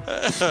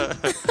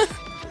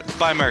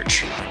 Buy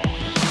merch.